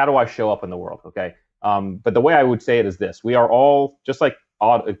 Like, how do I show up in the world? Okay, but the way I would say it is this: we are all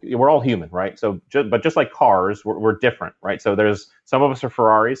we're all human, right? But just like cars, we're different, right? So there's some of us are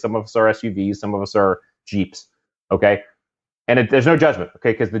Ferraris, some of us are SUVs, some of us are Jeeps. Okay, and there's no judgment,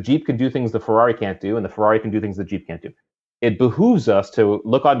 okay, because the Jeep can do things the Ferrari can't do, and the Ferrari can do things the Jeep can't do. It behooves us to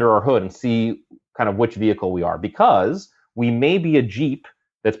look under our hood and see kind of which vehicle we are, because we may be a Jeep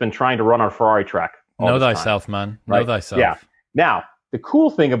that's been trying to run our Ferrari track. Know thyself, man. Right? Know thyself. Yeah. Now, the cool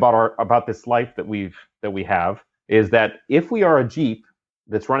thing about this life that we have is that if we are a Jeep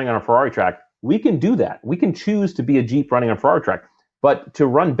that's running on a Ferrari track, we can do that. We can choose to be a Jeep running on a Ferrari track. But to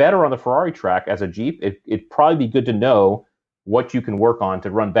run better on the Ferrari track as a Jeep, it'd probably be good to know what you can work on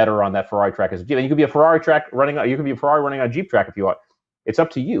to run better on that Ferrari track as a Jeep. And you could be a Ferrari running on a Jeep track if you want. It's up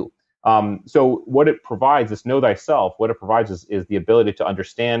to you. So what it provides, this know thyself, what it provides is the ability to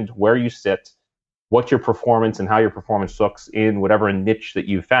understand where you sit, what your performance and how your performance looks in whatever niche that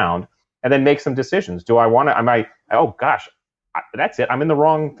you found, and then make some decisions. Do I want to? Am I? Oh gosh, that's it. I'm in the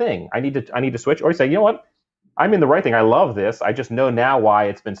wrong thing. I need to switch. Or you say, you know what? I'm in the right thing. I love this. I just know now why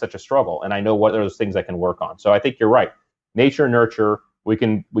it's been such a struggle, and I know what are those things I can work on. So I think you're right. Nature, nurture. We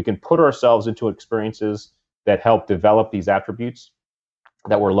can put ourselves into experiences that help develop these attributes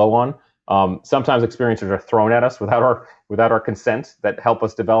that we're low on. Sometimes experiences are thrown at us without our consent that help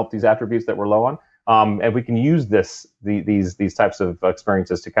us develop these attributes that we're low on. And we can use these types of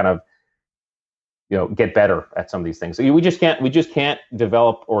experiences to kind of get better at some of these things. So we just can't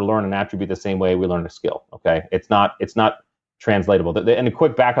develop or learn an attribute the same way we learn a skill. Okay, it's not translatable. And a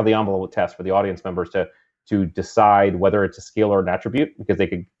quick back of the envelope test for the audience members to decide whether it's a skill or an attribute, because they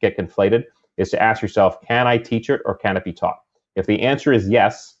could get conflated, is to ask yourself, can I teach it or can it be taught? If the answer is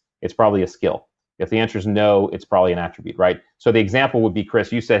yes, it's probably a skill. If the answer is no, it's probably an attribute, right? So the example would be,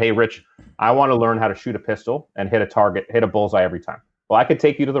 Chris, you said, hey, Rich, I want to learn how to shoot a pistol and hit a bullseye every time. Well, I could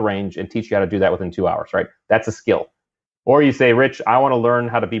take you to the range and teach you how to do that within 2 hours, right? That's a skill. Or you say, Rich, I want to learn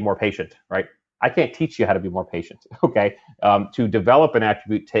how to be more patient, right? I can't teach you how to be more patient, okay? To develop an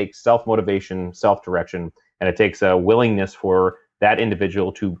attribute takes self-motivation, self-direction, and it takes a willingness for that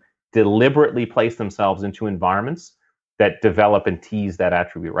individual to deliberately place themselves into environments that develop and tease that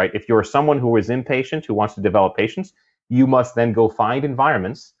attribute, right? If you're someone who is impatient, who wants to develop patience, you must then go find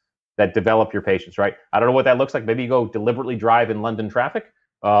environments that develop your patience, right? I don't know what that looks like. Maybe you go deliberately drive in London traffic,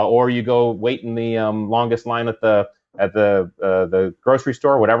 or you go wait in the longest line at the grocery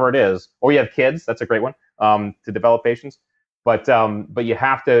store, whatever it is. Or you have kids. That's a great one to develop patience. But you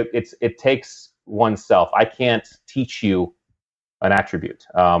have to. It takes oneself. I can't teach you an attribute.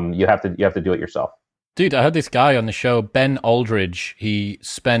 You have to do it yourself. Dude, I had this guy on the show, Ben Aldridge. He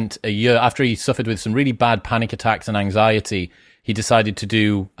spent a year after he suffered with some really bad panic attacks and anxiety. He decided to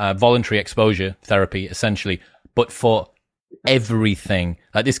do voluntary exposure therapy, essentially, but for everything.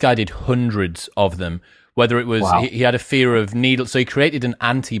 Like, this guy did hundreds of them. Whether it was, wow. he had a fear of needles, so he created an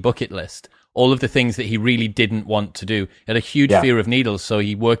anti-bucket list. All of the things that he really didn't want to do. He had a huge fear of needles, so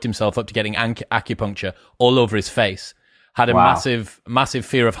he worked himself up to getting acupuncture all over his face. Had a massive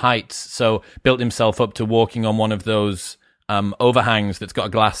fear of heights, so built himself up to walking on one of those overhangs that's got a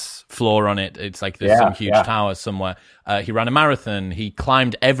glass floor on it. It's like there's some huge tower somewhere. He ran a marathon. He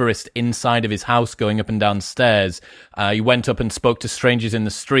climbed Everest inside of his house, going up and down stairs. He went up and spoke to strangers in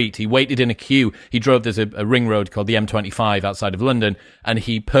the street. He waited in a queue. He drove, there's a ring road called the M25 outside of London, and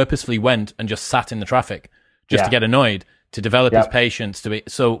he purposefully went and just sat in the traffic just to get annoyed, to develop his patience.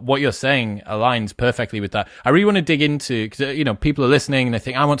 So what you're saying aligns perfectly with that. I really want to dig into, because people are listening and they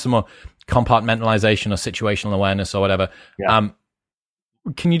think, I want some more compartmentalization or situational awareness or whatever.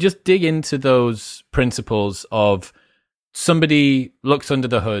 Can you just dig into those principles of somebody looks under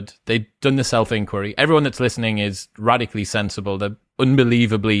the hood, they've done the self-inquiry. Everyone that's listening is radically sensible. They're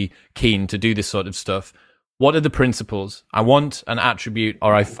unbelievably keen to do this sort of stuff. What are the principles? I want an attribute,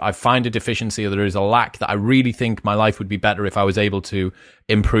 or I find a deficiency, or there is a lack that I really think my life would be better if I was able to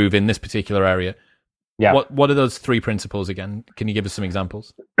improve in this particular area. Yeah. What are those three principles again? Can you give us some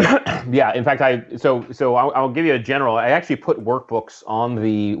examples? Yeah. In fact, I'll give you a general. I actually put workbooks on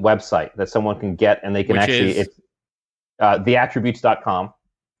the website that someone can get, and they can it's theattributes.com.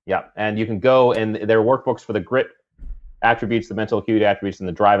 Yeah. And you can go, and there are workbooks for the grit attributes, the mental acuity attributes, and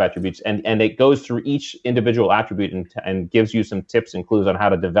the drive attributes, and it goes through each individual attribute and gives you some tips and clues on how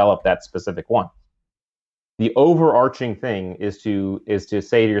to develop that specific one. The overarching thing is to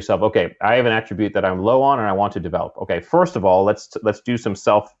say to yourself, okay, I have an attribute that I'm low on and I want to develop. Okay, first of all, let's do some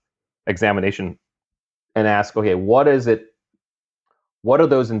self-examination and ask, okay, what is it? What are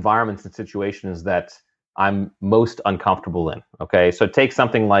those environments and situations that I'm most uncomfortable in? Okay, so take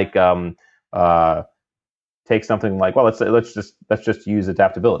something like well, let's just use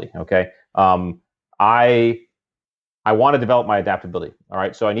adaptability. Okay, I want to develop my adaptability. All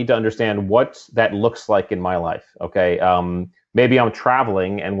right, so I need to understand what that looks like in my life. Okay, maybe I'm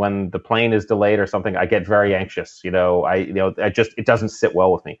traveling, and when the plane is delayed or something, I get very anxious. It doesn't sit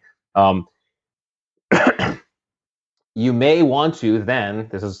well with me. You may want to then,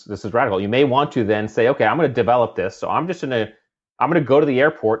 this is radical. You may want to then say, okay, I'm going to develop this. So I'm going to go to the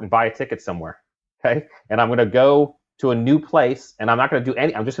airport and buy a ticket somewhere. Okay, and I'm going to go to a new place, and I'm not going to do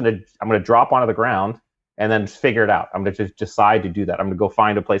any. I'm going to drop onto the ground and then figure it out. I'm going to just decide to do that. I'm going to go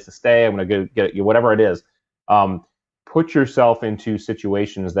find a place to stay. I'm going to go get whatever it is. Put yourself into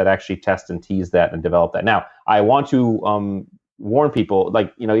situations that actually test and tease that and develop that. Now, I want to warn people,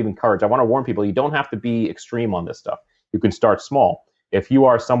 even courage. I want to warn people, you don't have to be extreme on this stuff. You can start small. If you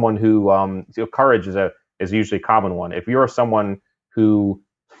are someone who, courage is usually a common one. If you're someone who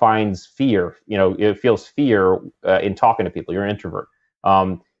finds fear, it feels fear in talking to people, you're an introvert.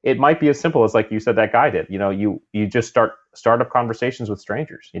 It might be as simple as, like you said, that guy did. You just start up conversations with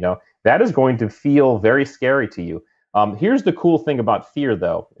strangers. That is going to feel very scary to you. Here's the cool thing about fear,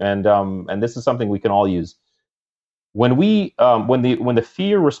 though, and this is something we can all use. When the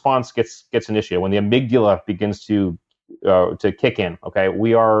fear response gets initiated, when the amygdala begins to kick in, okay,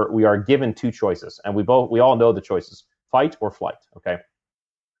 we are given two choices, and we all know the choices: fight or flight. Okay.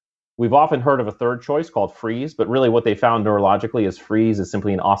 We've often heard of a third choice called freeze, but really what they found neurologically is freeze is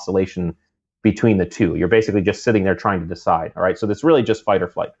simply an oscillation between the two. You're basically just sitting there trying to decide. All right, so that's really just fight or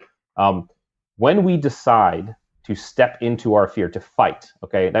flight. When we decide to step into our fear, to fight,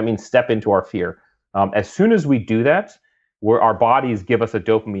 okay, that means step into our fear. As soon as we do that, our bodies give us a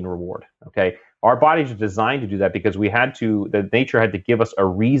dopamine reward. Okay, our bodies are designed to do that because the nature had to give us a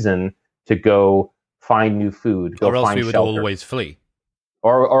reason to go find new food, go or else find we would shelter. always flee.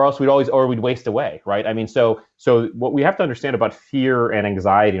 Or else we'd waste away, right? I mean, so what we have to understand about fear and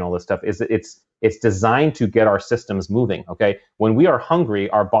anxiety and all this stuff is that it's designed to get our systems moving. Okay, when we are hungry,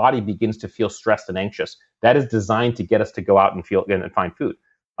 our body begins to feel stressed and anxious. That is designed to get us to go out and find food.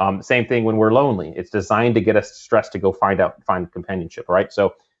 Same thing when we're lonely. It's designed to get us stressed to go find companionship, right?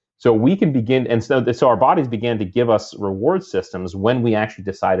 So we can begin, and so our bodies began to give us reward systems when we actually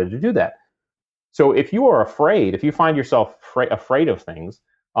decided to do that. So if you are afraid, if you find yourself afraid of things,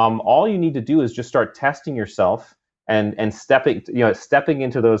 all you need to do is just start testing yourself and stepping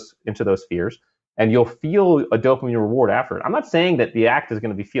into those fears, and you'll feel a dopamine reward after it. I'm not saying that the act is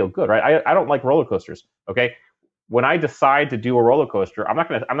going to feel good, right? I don't like roller coasters. Okay, when I decide to do a roller coaster,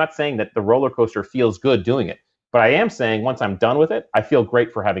 I'm not saying that the roller coaster feels good doing it, but I am saying once I'm done with it, I feel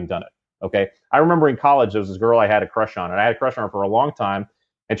great for having done it. Okay, I remember in college there was this girl I had a crush on, and I had a crush on her for a long time.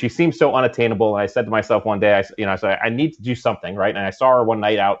 And she seemed so unattainable. And I said to myself one day, I need to do something, right? And I saw her one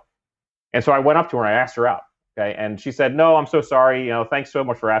night out. And so I went up to her and I asked her out. Okay. And she said, "No, I'm so sorry. Thanks so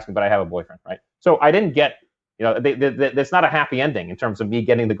much for asking, but I have a boyfriend." Right. So I didn't get, it's not a happy ending in terms of me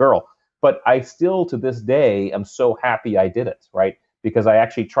getting the girl. But I still, to this day, am so happy I did it, right? Because I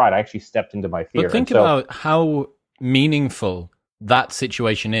actually tried. I actually stepped into my fear. But think about how meaningful that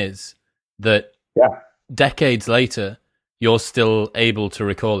situation is that decades later, you're still able to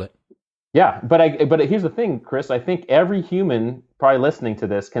recall it. Yeah, but here's the thing, Chris. I think every human probably listening to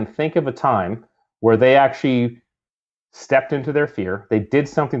this can think of a time where they actually stepped into their fear. They did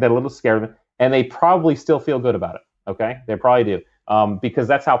something that a little scared them, and they probably still feel good about it. Okay, they probably do, because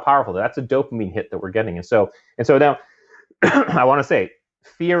that's how powerful. That's a dopamine hit that we're getting. And so now, I want to say,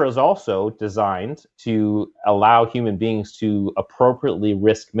 fear is also designed to allow human beings to appropriately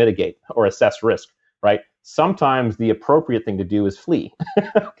risk mitigate or assess risk. Right? Sometimes the appropriate thing to do is flee,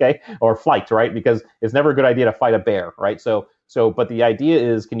 okay, or flight, right? Because it's never a good idea to fight a bear, right? But the idea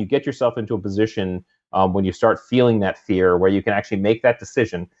is, can you get yourself into a position when you start feeling that fear where you can actually make that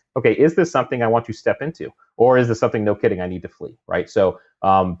decision? Okay, is this something I want to step into, or is this something, no kidding, I need to flee, right? So,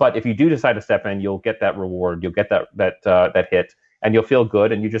 but if you do decide to step in, you'll get that reward, you'll get that hit, and you'll feel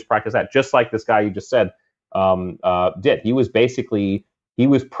good, and you just practice that, just like this guy you just said did. He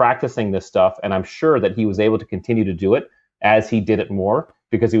was practicing this stuff, and I'm sure that he was able to continue to do it as he did it more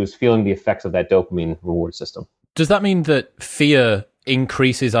because he was feeling the effects of that dopamine reward system. Does that mean that fear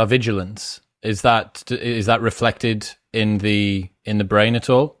increases our vigilance? Is that reflected in the brain at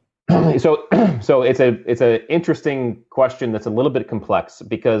all? So it's an interesting question that's a little bit complex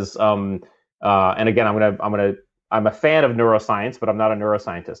because and again I'm a fan of neuroscience, but I'm not a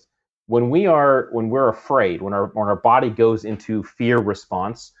neuroscientist. When we're afraid, when our body goes into fear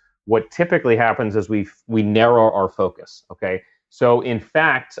response, what typically happens is we narrow our focus. Okay, so in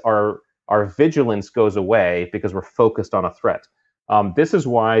fact, our vigilance goes away because we're focused on a threat. This is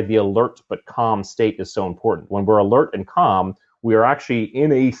why the alert but calm state is so important. When we're alert and calm, we are actually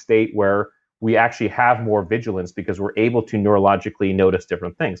in a state where we actually have more vigilance because we're able to neurologically notice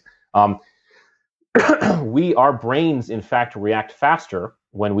different things. Our brains, in fact, react faster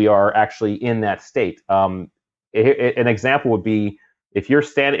when we are actually in that state. An example would be if you're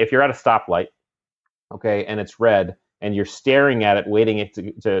at a stoplight, okay, and it's red, and you're staring at it,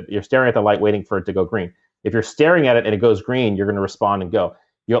 you're staring at the light, waiting for it to go green. If you're staring at it and it goes green, you're going to respond and go.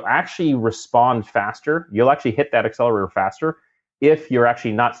 You'll actually respond faster. You'll actually hit that accelerator faster if you're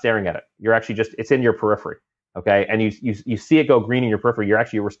actually not staring at it. You're actually it's in your periphery. Okay, and you see it go green in your periphery.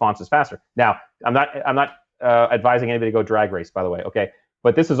 Your response is faster. Now, I'm not advising anybody to go drag race, by the way. Okay,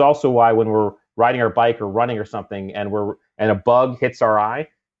 but this is also why when we're riding our bike or running or something, and a bug hits our eye,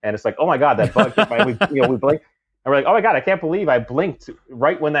 and it's like, oh my god, that bug hit my. We blink, and we're like, oh my god, I can't believe I blinked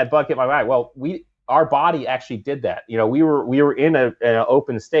right when that bug hit my eye. Well, our body actually did that. We were in an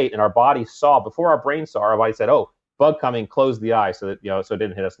open state, and our body saw before our brain saw. Our body said, oh, bug coming, close the eye so that, so it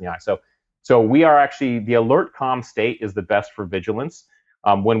didn't hit us in the eye. So we are actually, the alert calm state is the best for vigilance.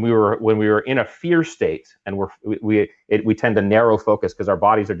 When we were in a fear state, and we tend to narrow focus because our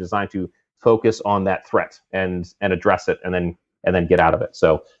bodies are designed to focus on that threat and address it and then get out of it.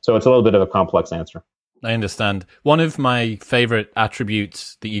 So it's a little bit of a complex answer. I understand. One of my favorite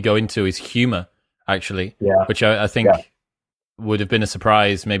attributes that you go into is humor, actually, which I think would have been a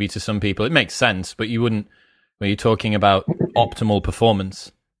surprise maybe to some people. It makes sense, but you wouldn't, when you're talking about optimal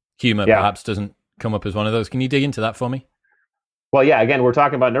performance, humor perhaps doesn't come up as one of those. Can you dig into that for me? Well, yeah, again, we're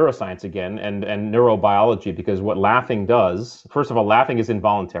talking about neuroscience again and neurobiology, because what laughing does, first of all, laughing is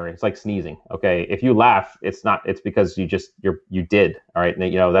involuntary. It's like sneezing. Okay. If you laugh, it's because you did. All right.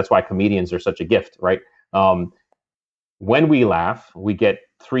 And, that's why comedians are such a gift, right? When we laugh, we get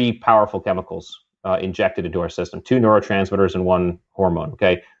three powerful chemicals injected into our system, 2 neurotransmitters and 1 hormone.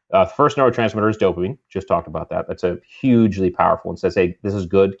 Okay. The first neurotransmitter is dopamine. Just talked about that. That's a hugely powerful one. Says, hey, this is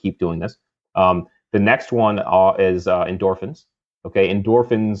good. Keep doing this. The next one is endorphins. Okay,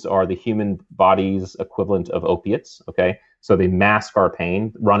 endorphins are the human body's equivalent of opiates. Okay, so they mask our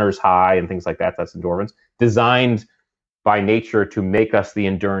pain, runner's high, and things like that. That's endorphins, designed by nature to make us the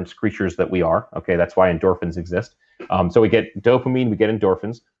endurance creatures that we are. Okay, that's why endorphins exist. So we get dopamine, we get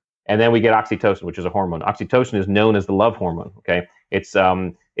endorphins, and then we get oxytocin, which is a hormone. Oxytocin is known as the love hormone. Okay, it's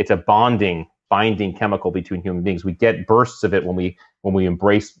a binding chemical between human beings. We get bursts of it when we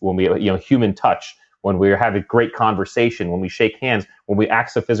embrace, human touch, when we have a great conversation, when we shake hands, when we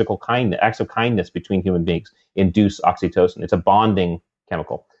acts of kindness between human beings induce oxytocin. It's a bonding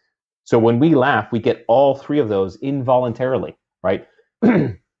chemical. So when we laugh, we get all 3 of those involuntarily, right?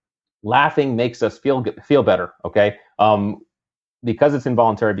 Laughing makes us feel better, okay? Because it's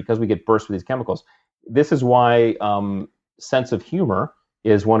involuntary, because we get bursts with these chemicals. This is why sense of humor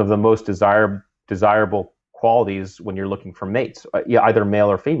is one of the most desirable qualities when you're looking for mates, either male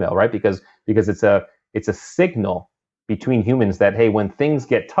or female, right? Because it's a signal between humans that, hey, when things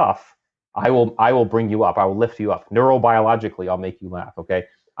get tough, I will bring you up, I will lift you up. Neurobiologically, I'll make you laugh. Okay,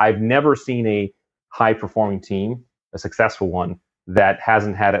 I've never seen a high performing team, a successful one, that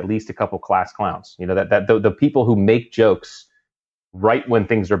hasn't had at least a couple class clowns. That the people who make jokes right when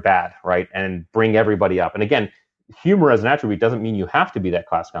things are bad, right, and bring everybody up. And again, humor as an attribute doesn't mean you have to be that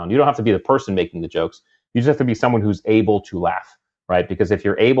class clown. You don't have to be the person making the jokes. You just have to be someone who's able to laugh, right? Because if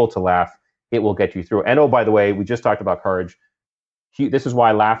you're able to laugh, it will get you through. And oh, by the way, we just talked about courage. This is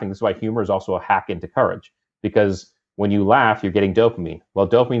why humor is also a hack into courage. Because when you laugh, you're getting dopamine. Well,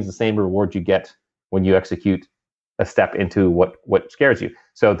 dopamine is the same reward you get when you execute a step into what scares you.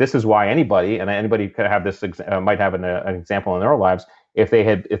 So this is why anybody could have this might have an example in their lives. If they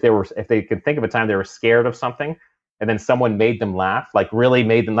could think of a time they were scared of something, and then someone made them laugh, like really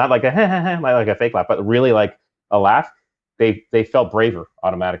made them, not like like a fake laugh, but really like a laugh, they felt braver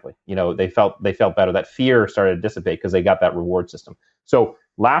automatically. They felt better. That fear started to dissipate because they got that reward system. So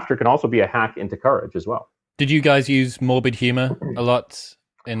laughter can also be a hack into courage as well. Did you guys use morbid humor a lot?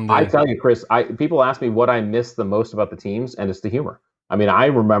 I tell you, Chris, people ask me what I miss the most about the teams, and it's the humor. I mean, I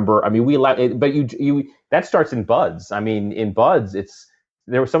remember. I mean, we laugh, but you that starts in buds. I mean, in buds,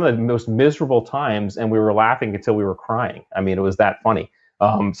 there were some of the most miserable times, and we were laughing until we were crying. I mean, it was that funny.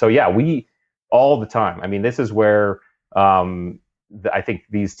 So yeah, we all the time. I mean, this is where I think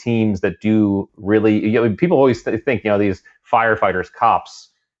these teams that do really, people always think, these firefighters, cops,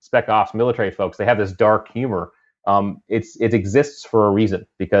 spec ops, military folks, they have this dark humor. It exists for a reason,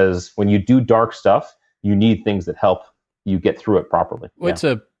 because when you do dark stuff, you need things that help you get through it properly. Well, it's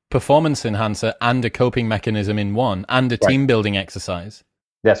a performance enhancer and a coping mechanism in one, and a team building exercise.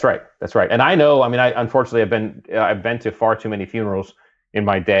 That's right. And I know, I mean, unfortunately I've been to far too many funerals in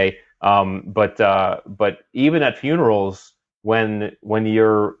my day. But even at funerals, when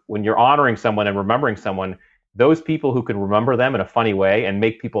you're honoring someone and remembering someone, those people who can remember them in a funny way and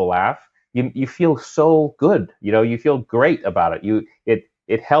make people laugh, you feel so good. You feel great about it.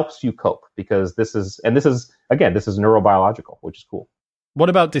 It helps you cope, because this is neurobiological, which is cool. What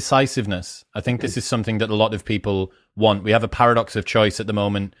about decisiveness? I think this is something that a lot of people want. We have a paradox of choice at the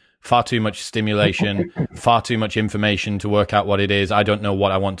moment. Far too much stimulation, far too much information to work out what it is. I don't know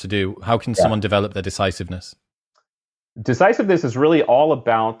what I want to do. How can someone develop their decisiveness? Decisiveness is really all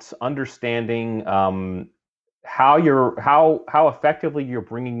about understanding how effectively you're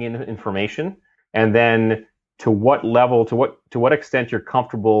bringing in information, and then to what level, to what extent you're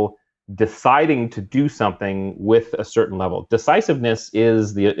comfortable deciding to do something with a certain level. Decisiveness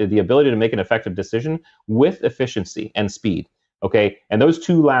is the ability to make an effective decision with efficiency and speed. Okay, and those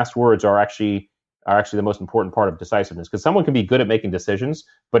 2 last words are actually the most important part of decisiveness, because someone can be good at making decisions,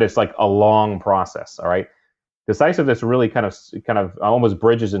 but it's like a long process. All right, Decisiveness really kind of almost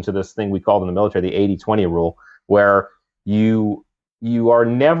bridges into this thing we call in the military the 80-20 rule, where you are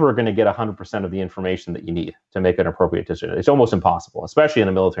never going to get 100% of the information that you need to make an appropriate decision. It's almost impossible, especially in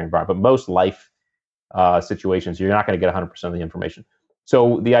a military environment. But most life situations, you're not going to get 100% of the information.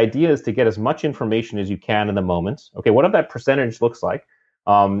 So the idea is to get as much information as you can in the moment. Okay, whatever that percentage looks like,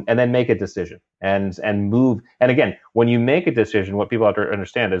 and then make a decision and move. And again, when you make a decision, what people have to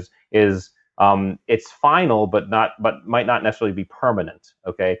understand is it's final, but might not necessarily be permanent.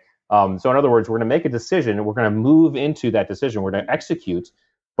 Okay. So in other words, we're going to make a decision and we're going to move into that decision. We're going to execute,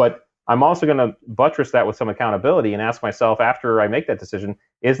 but I'm also going to buttress that with some accountability and ask myself after I make that decision,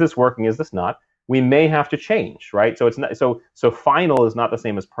 is this working? Is this not? We may have to change, right? So it's not, so final is not the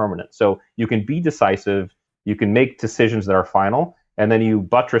same as permanent. So you can be decisive, you can make decisions that are final, and then you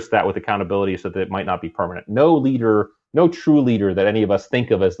buttress that with accountability so that it might not be permanent. No leader, no true leader that any of us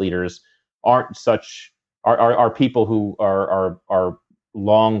think of as leaders are people who are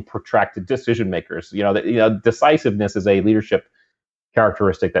long protracted decision makers. Decisiveness is a leadership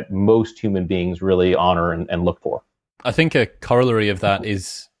characteristic that most human beings really honor and look for. I think a corollary of that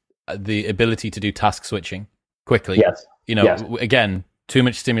is the ability to do task switching quickly. Yes. Again, too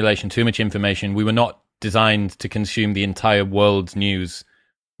much stimulation, too much information. We were not designed to consume the entire world's news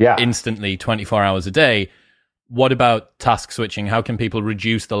instantly, 24 hours a day. What about task switching? How can people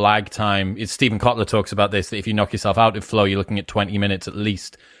reduce the lag time? Stephen Kotler talks about this, that if you knock yourself out of flow, you're looking at 20 minutes at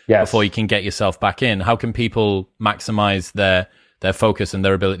least before you can get yourself back in. How can people maximize their focus and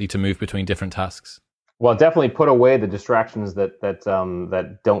their ability to move between different tasks? Well, definitely put away the distractions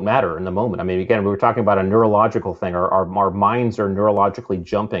that don't matter in the moment. I mean, again, we were talking about a neurological thing. Our minds are neurologically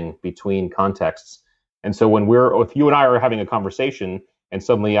jumping between contexts. And so if you and I are having a conversation and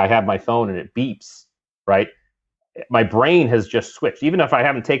suddenly I have my phone and it beeps, right? My brain has just switched. Even if I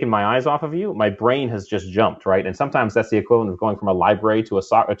haven't taken my eyes off of you, my brain has just jumped, right? And sometimes that's the equivalent of going from a library to a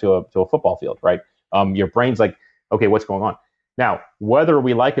football field, right? Your brain's like, okay, what's going on? Now, whether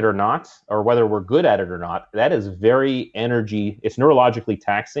we like it or not, or whether we're good at it or not, that is very it's neurologically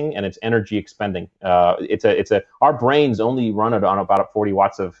taxing and it's energy expending. Our brains only run it on about 40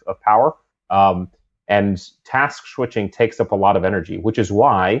 watts of power. And task switching takes up a lot of energy, which is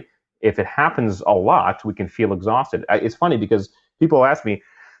why if it happens a lot, we can feel exhausted. It's funny because people ask me,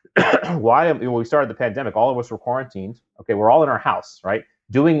 why, when we started the pandemic, all of us were quarantined. Okay, we're all in our house, right?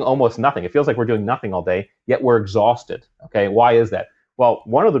 Doing almost nothing. It feels like we're doing nothing all day, yet we're exhausted. Okay, why is that? Well,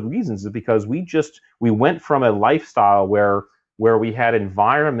 one of the reasons is because we went from a lifestyle where we had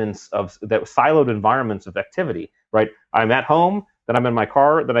siloed environments of activity, right? I'm at home, then I'm in my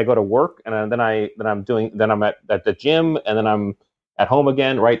car, then I go to work, and then I'm at the gym, and then I'm at home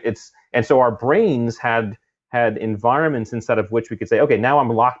again, right? And so our brains had environments inside of which we could say, okay, now I'm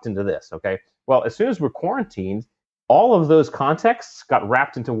locked into this. Okay. Well, as soon as we're quarantined, all of those contexts got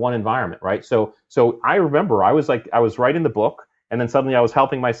wrapped into one environment, right? So I remember I was writing the book, and then suddenly I was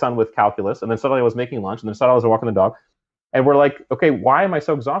helping my son with calculus, and then suddenly I was making lunch, and then suddenly I was walking the dog. And we're like, okay, why am I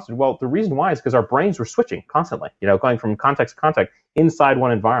so exhausted? Well, the reason why is because our brains were switching constantly, going from context to context inside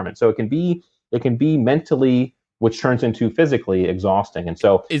one environment. So it can be mentally, which turns into physically exhausting. And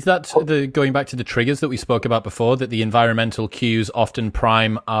so is that going back to the triggers that we spoke about before, that the environmental cues often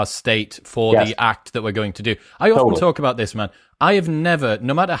prime our state for the act that we're going to do? I often talk about this, man. I have never,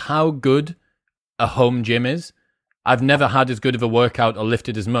 no matter how good a home gym is, I've never had as good of a workout or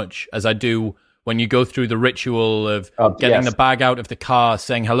lifted as much as I do when you go through the ritual of getting the bag out of the car,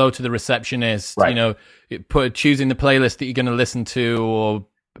 saying hello to the receptionist, right. Choosing the playlist that you're going to listen to, or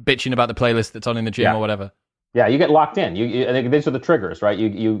bitching about the playlist that's on in the gym or whatever. Yeah, you get locked in. I think these are the triggers, right?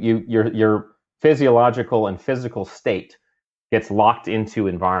 Your physiological and physical state gets locked into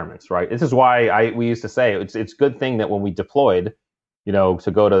environments, right? This is why we used to say it's a good thing that when we deployed, to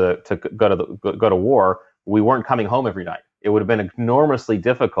go to war, we weren't coming home every night. It would have been enormously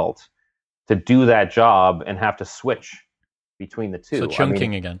difficult to do that job and have to switch between the two. So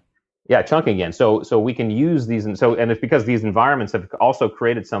chunking again. Yeah, chunking again. So we can use these, and it's because these environments have also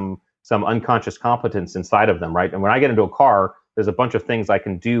created some unconscious competence inside of them, right? And when I get into a car, there's a bunch of things I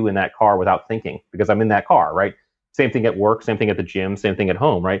can do in that car without thinking because I'm in that car, right? Same thing at work, same thing at the gym, same thing at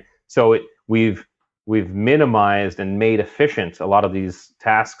home, right? So we've minimized and made efficient a lot of these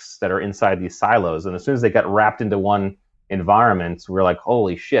tasks that are inside these silos. And as soon as they got wrapped into one environment, we're like,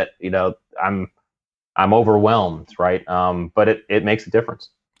 holy shit, I'm overwhelmed, right? But it makes a difference.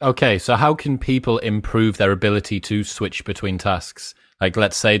 Okay, so how can people improve their ability to switch between tasks? Like,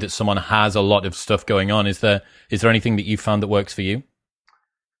 let's say that someone has a lot of stuff going on. Is there anything that you found that works for you?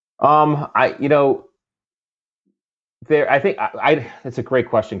 I think it's a great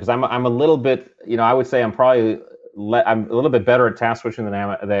question because I'm a little bit, I would say I'm probably I'm a little bit better at task switching than I am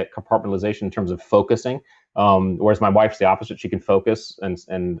at compartmentalization in terms of focusing. Whereas my wife's the opposite; she can focus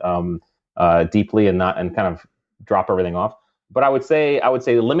and deeply and not and kind of drop everything off. But I would say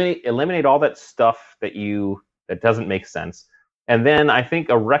eliminate all that stuff that doesn't make sense, and then I think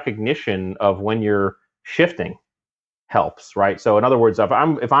a recognition of when you're shifting helps, right? So in other words, if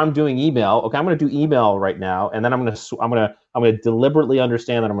I'm doing email, okay, I'm going to do email right now, and then I'm going to deliberately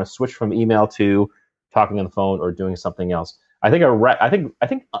understand that I'm going to switch from email to talking on the phone or doing something else. I think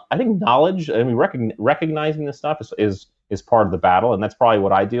knowledge. I mean, recognizing this stuff is part of the battle, and that's probably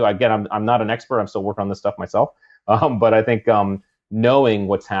what I do. Again, I'm not an expert. I'm still working on this stuff myself, but I think knowing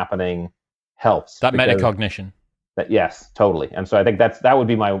what's happening helps. That metacognition. Yes, totally. And so I think that would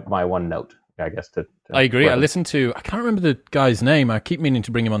be my one note, I guess. I agree. I listened to, I can't remember the guy's name. I keep meaning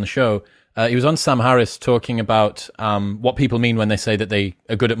to bring him on the show. He was on Sam Harris talking about what people mean when they say that they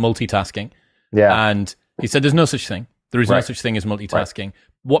are good at multitasking. Yeah. And he said there's no such thing. There is no such thing as multitasking. Right.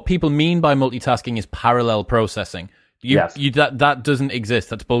 What people mean by multitasking is parallel processing. That doesn't exist.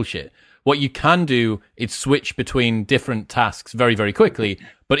 That's bullshit. What you can do is switch between different tasks very, very quickly.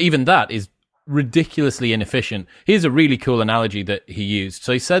 But even that is ridiculously inefficient. Here's a really cool analogy that he used.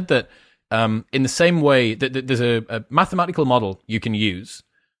 So he said that in the same way that there's a mathematical model you can use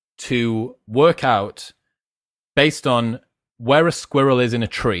to work out based on where a squirrel is in a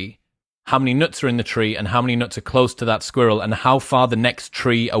tree, how many nuts are in the tree, and how many nuts are close to that squirrel, and how far the next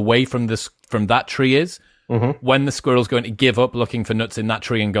tree away from that tree is, when the squirrel's going to give up looking for nuts in that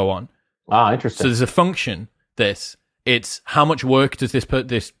tree and go on. Ah, interesting. So there's a function, it's how much work does this man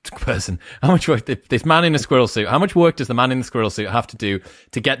in a squirrel suit, how much work does the man in the squirrel suit have to do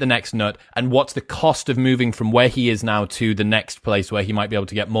to get the next nut, and what's the cost of moving from where he is now to the next place where he might be able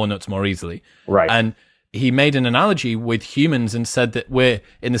to get more nuts more easily. Right. And he made an analogy with humans and said that we're,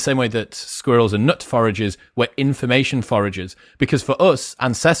 in the same way that squirrels are nut foragers, we're information foragers. Because for us,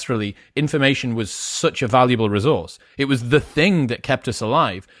 ancestrally, information was such a valuable resource. It was the thing that kept us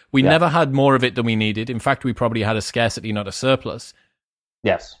alive. We never had more of it than we needed. In fact, we probably had a scarcity, not a surplus.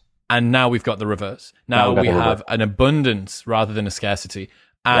 Yes. And now we've got the reverse. Now we have an abundance rather than a scarcity.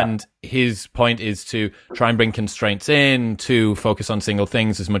 And his point is to try and bring constraints in, to focus on single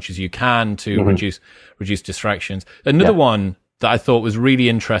things as much as you can, to reduce distractions. Another one that I thought was really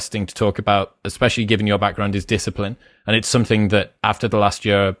interesting to talk about, especially given your background, is discipline. And it's something that after the last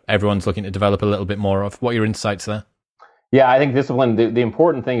year, everyone's looking to develop a little bit more of. What are your insights there? Yeah, I think discipline, the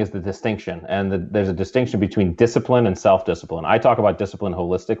important thing is the distinction. And there's a distinction between discipline and self-discipline. I talk about discipline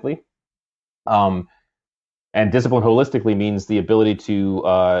holistically. And discipline holistically means the ability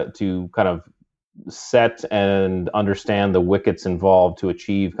to kind of set and understand the wickets involved to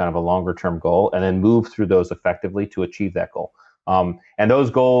achieve kind of a longer term goal, and then move through those effectively to achieve that goal. And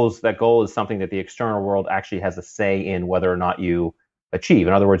that goal is something that the external world actually has a say in whether or not you achieve.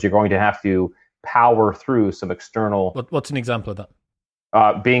 In other words, you're going to have to power through some external. What's an example of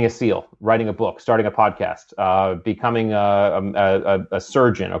that? Being a SEAL, writing a book, starting a podcast, becoming a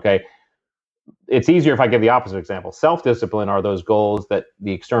surgeon. Okay. It's easier if I give the opposite example. Self-discipline are those goals that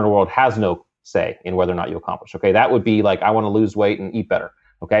the external world has no say in whether or not you accomplish. Okay, that would be like, I want to lose weight and eat better.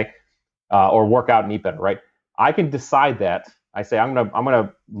 Okay, or work out and eat better. Right? I can decide that. I say I'm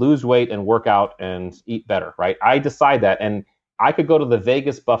gonna lose weight and work out and eat better. Right? I decide that, and I could go to the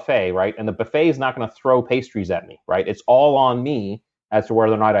Vegas buffet. Right? And the buffet is not going to throw pastries at me. Right? It's all on me as to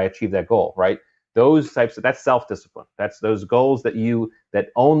whether or not I achieve that goal. Right? That's self-discipline. That's those goals that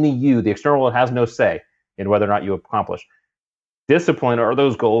only you, the external world, has no say in whether or not you accomplish. Discipline are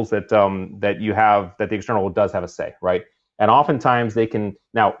those goals that the external world does have a say, right? And oftentimes they can,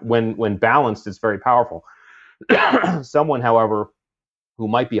 now when balanced, it's very powerful. Someone, however, who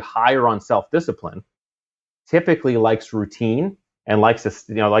might be higher on self-discipline typically likes routine and likes a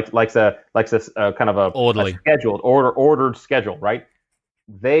kind of orderly, ordered schedule, right?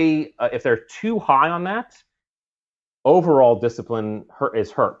 If they're too high on that, overall discipline is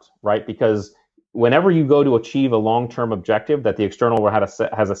hurt, right? Because whenever you go to achieve a long-term objective that the external world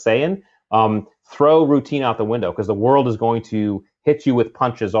has a say in, throw routine out the window, because the world is going to hit you with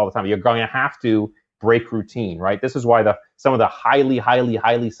punches all the time. You're going to have to break routine, right? This is why some of the highly, highly,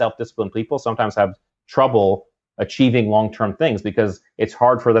 highly self-disciplined people sometimes have trouble achieving long-term things because it's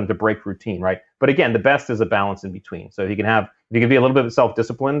hard for them to break routine, right? But again, the best is a balance in between. So if you can be a little bit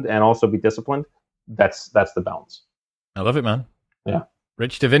self-disciplined and also be disciplined, that's the balance. I love it, man. Yeah.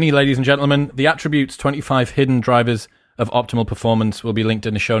 Rich Diviney, ladies and gentlemen, the attributes 25 hidden drivers of optimal performance will be linked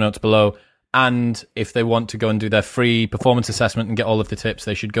in the show notes below. And if they want to go and do their free performance assessment and get all of the tips,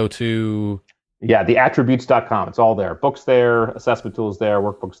 they should go to Yeah, theattributes.com. It's all there. Books there, assessment tools there,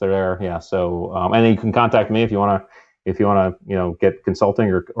 workbooks there. Yeah. So, and then you can contact me if you want to, get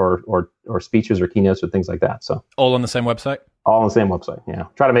consulting or speeches or keynotes or things like that. So all on the same website. All on the same website. Yeah.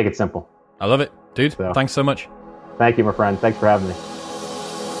 Try to make it simple. I love it, dude. So, thanks so much. Thank you, my friend. Thanks for having me.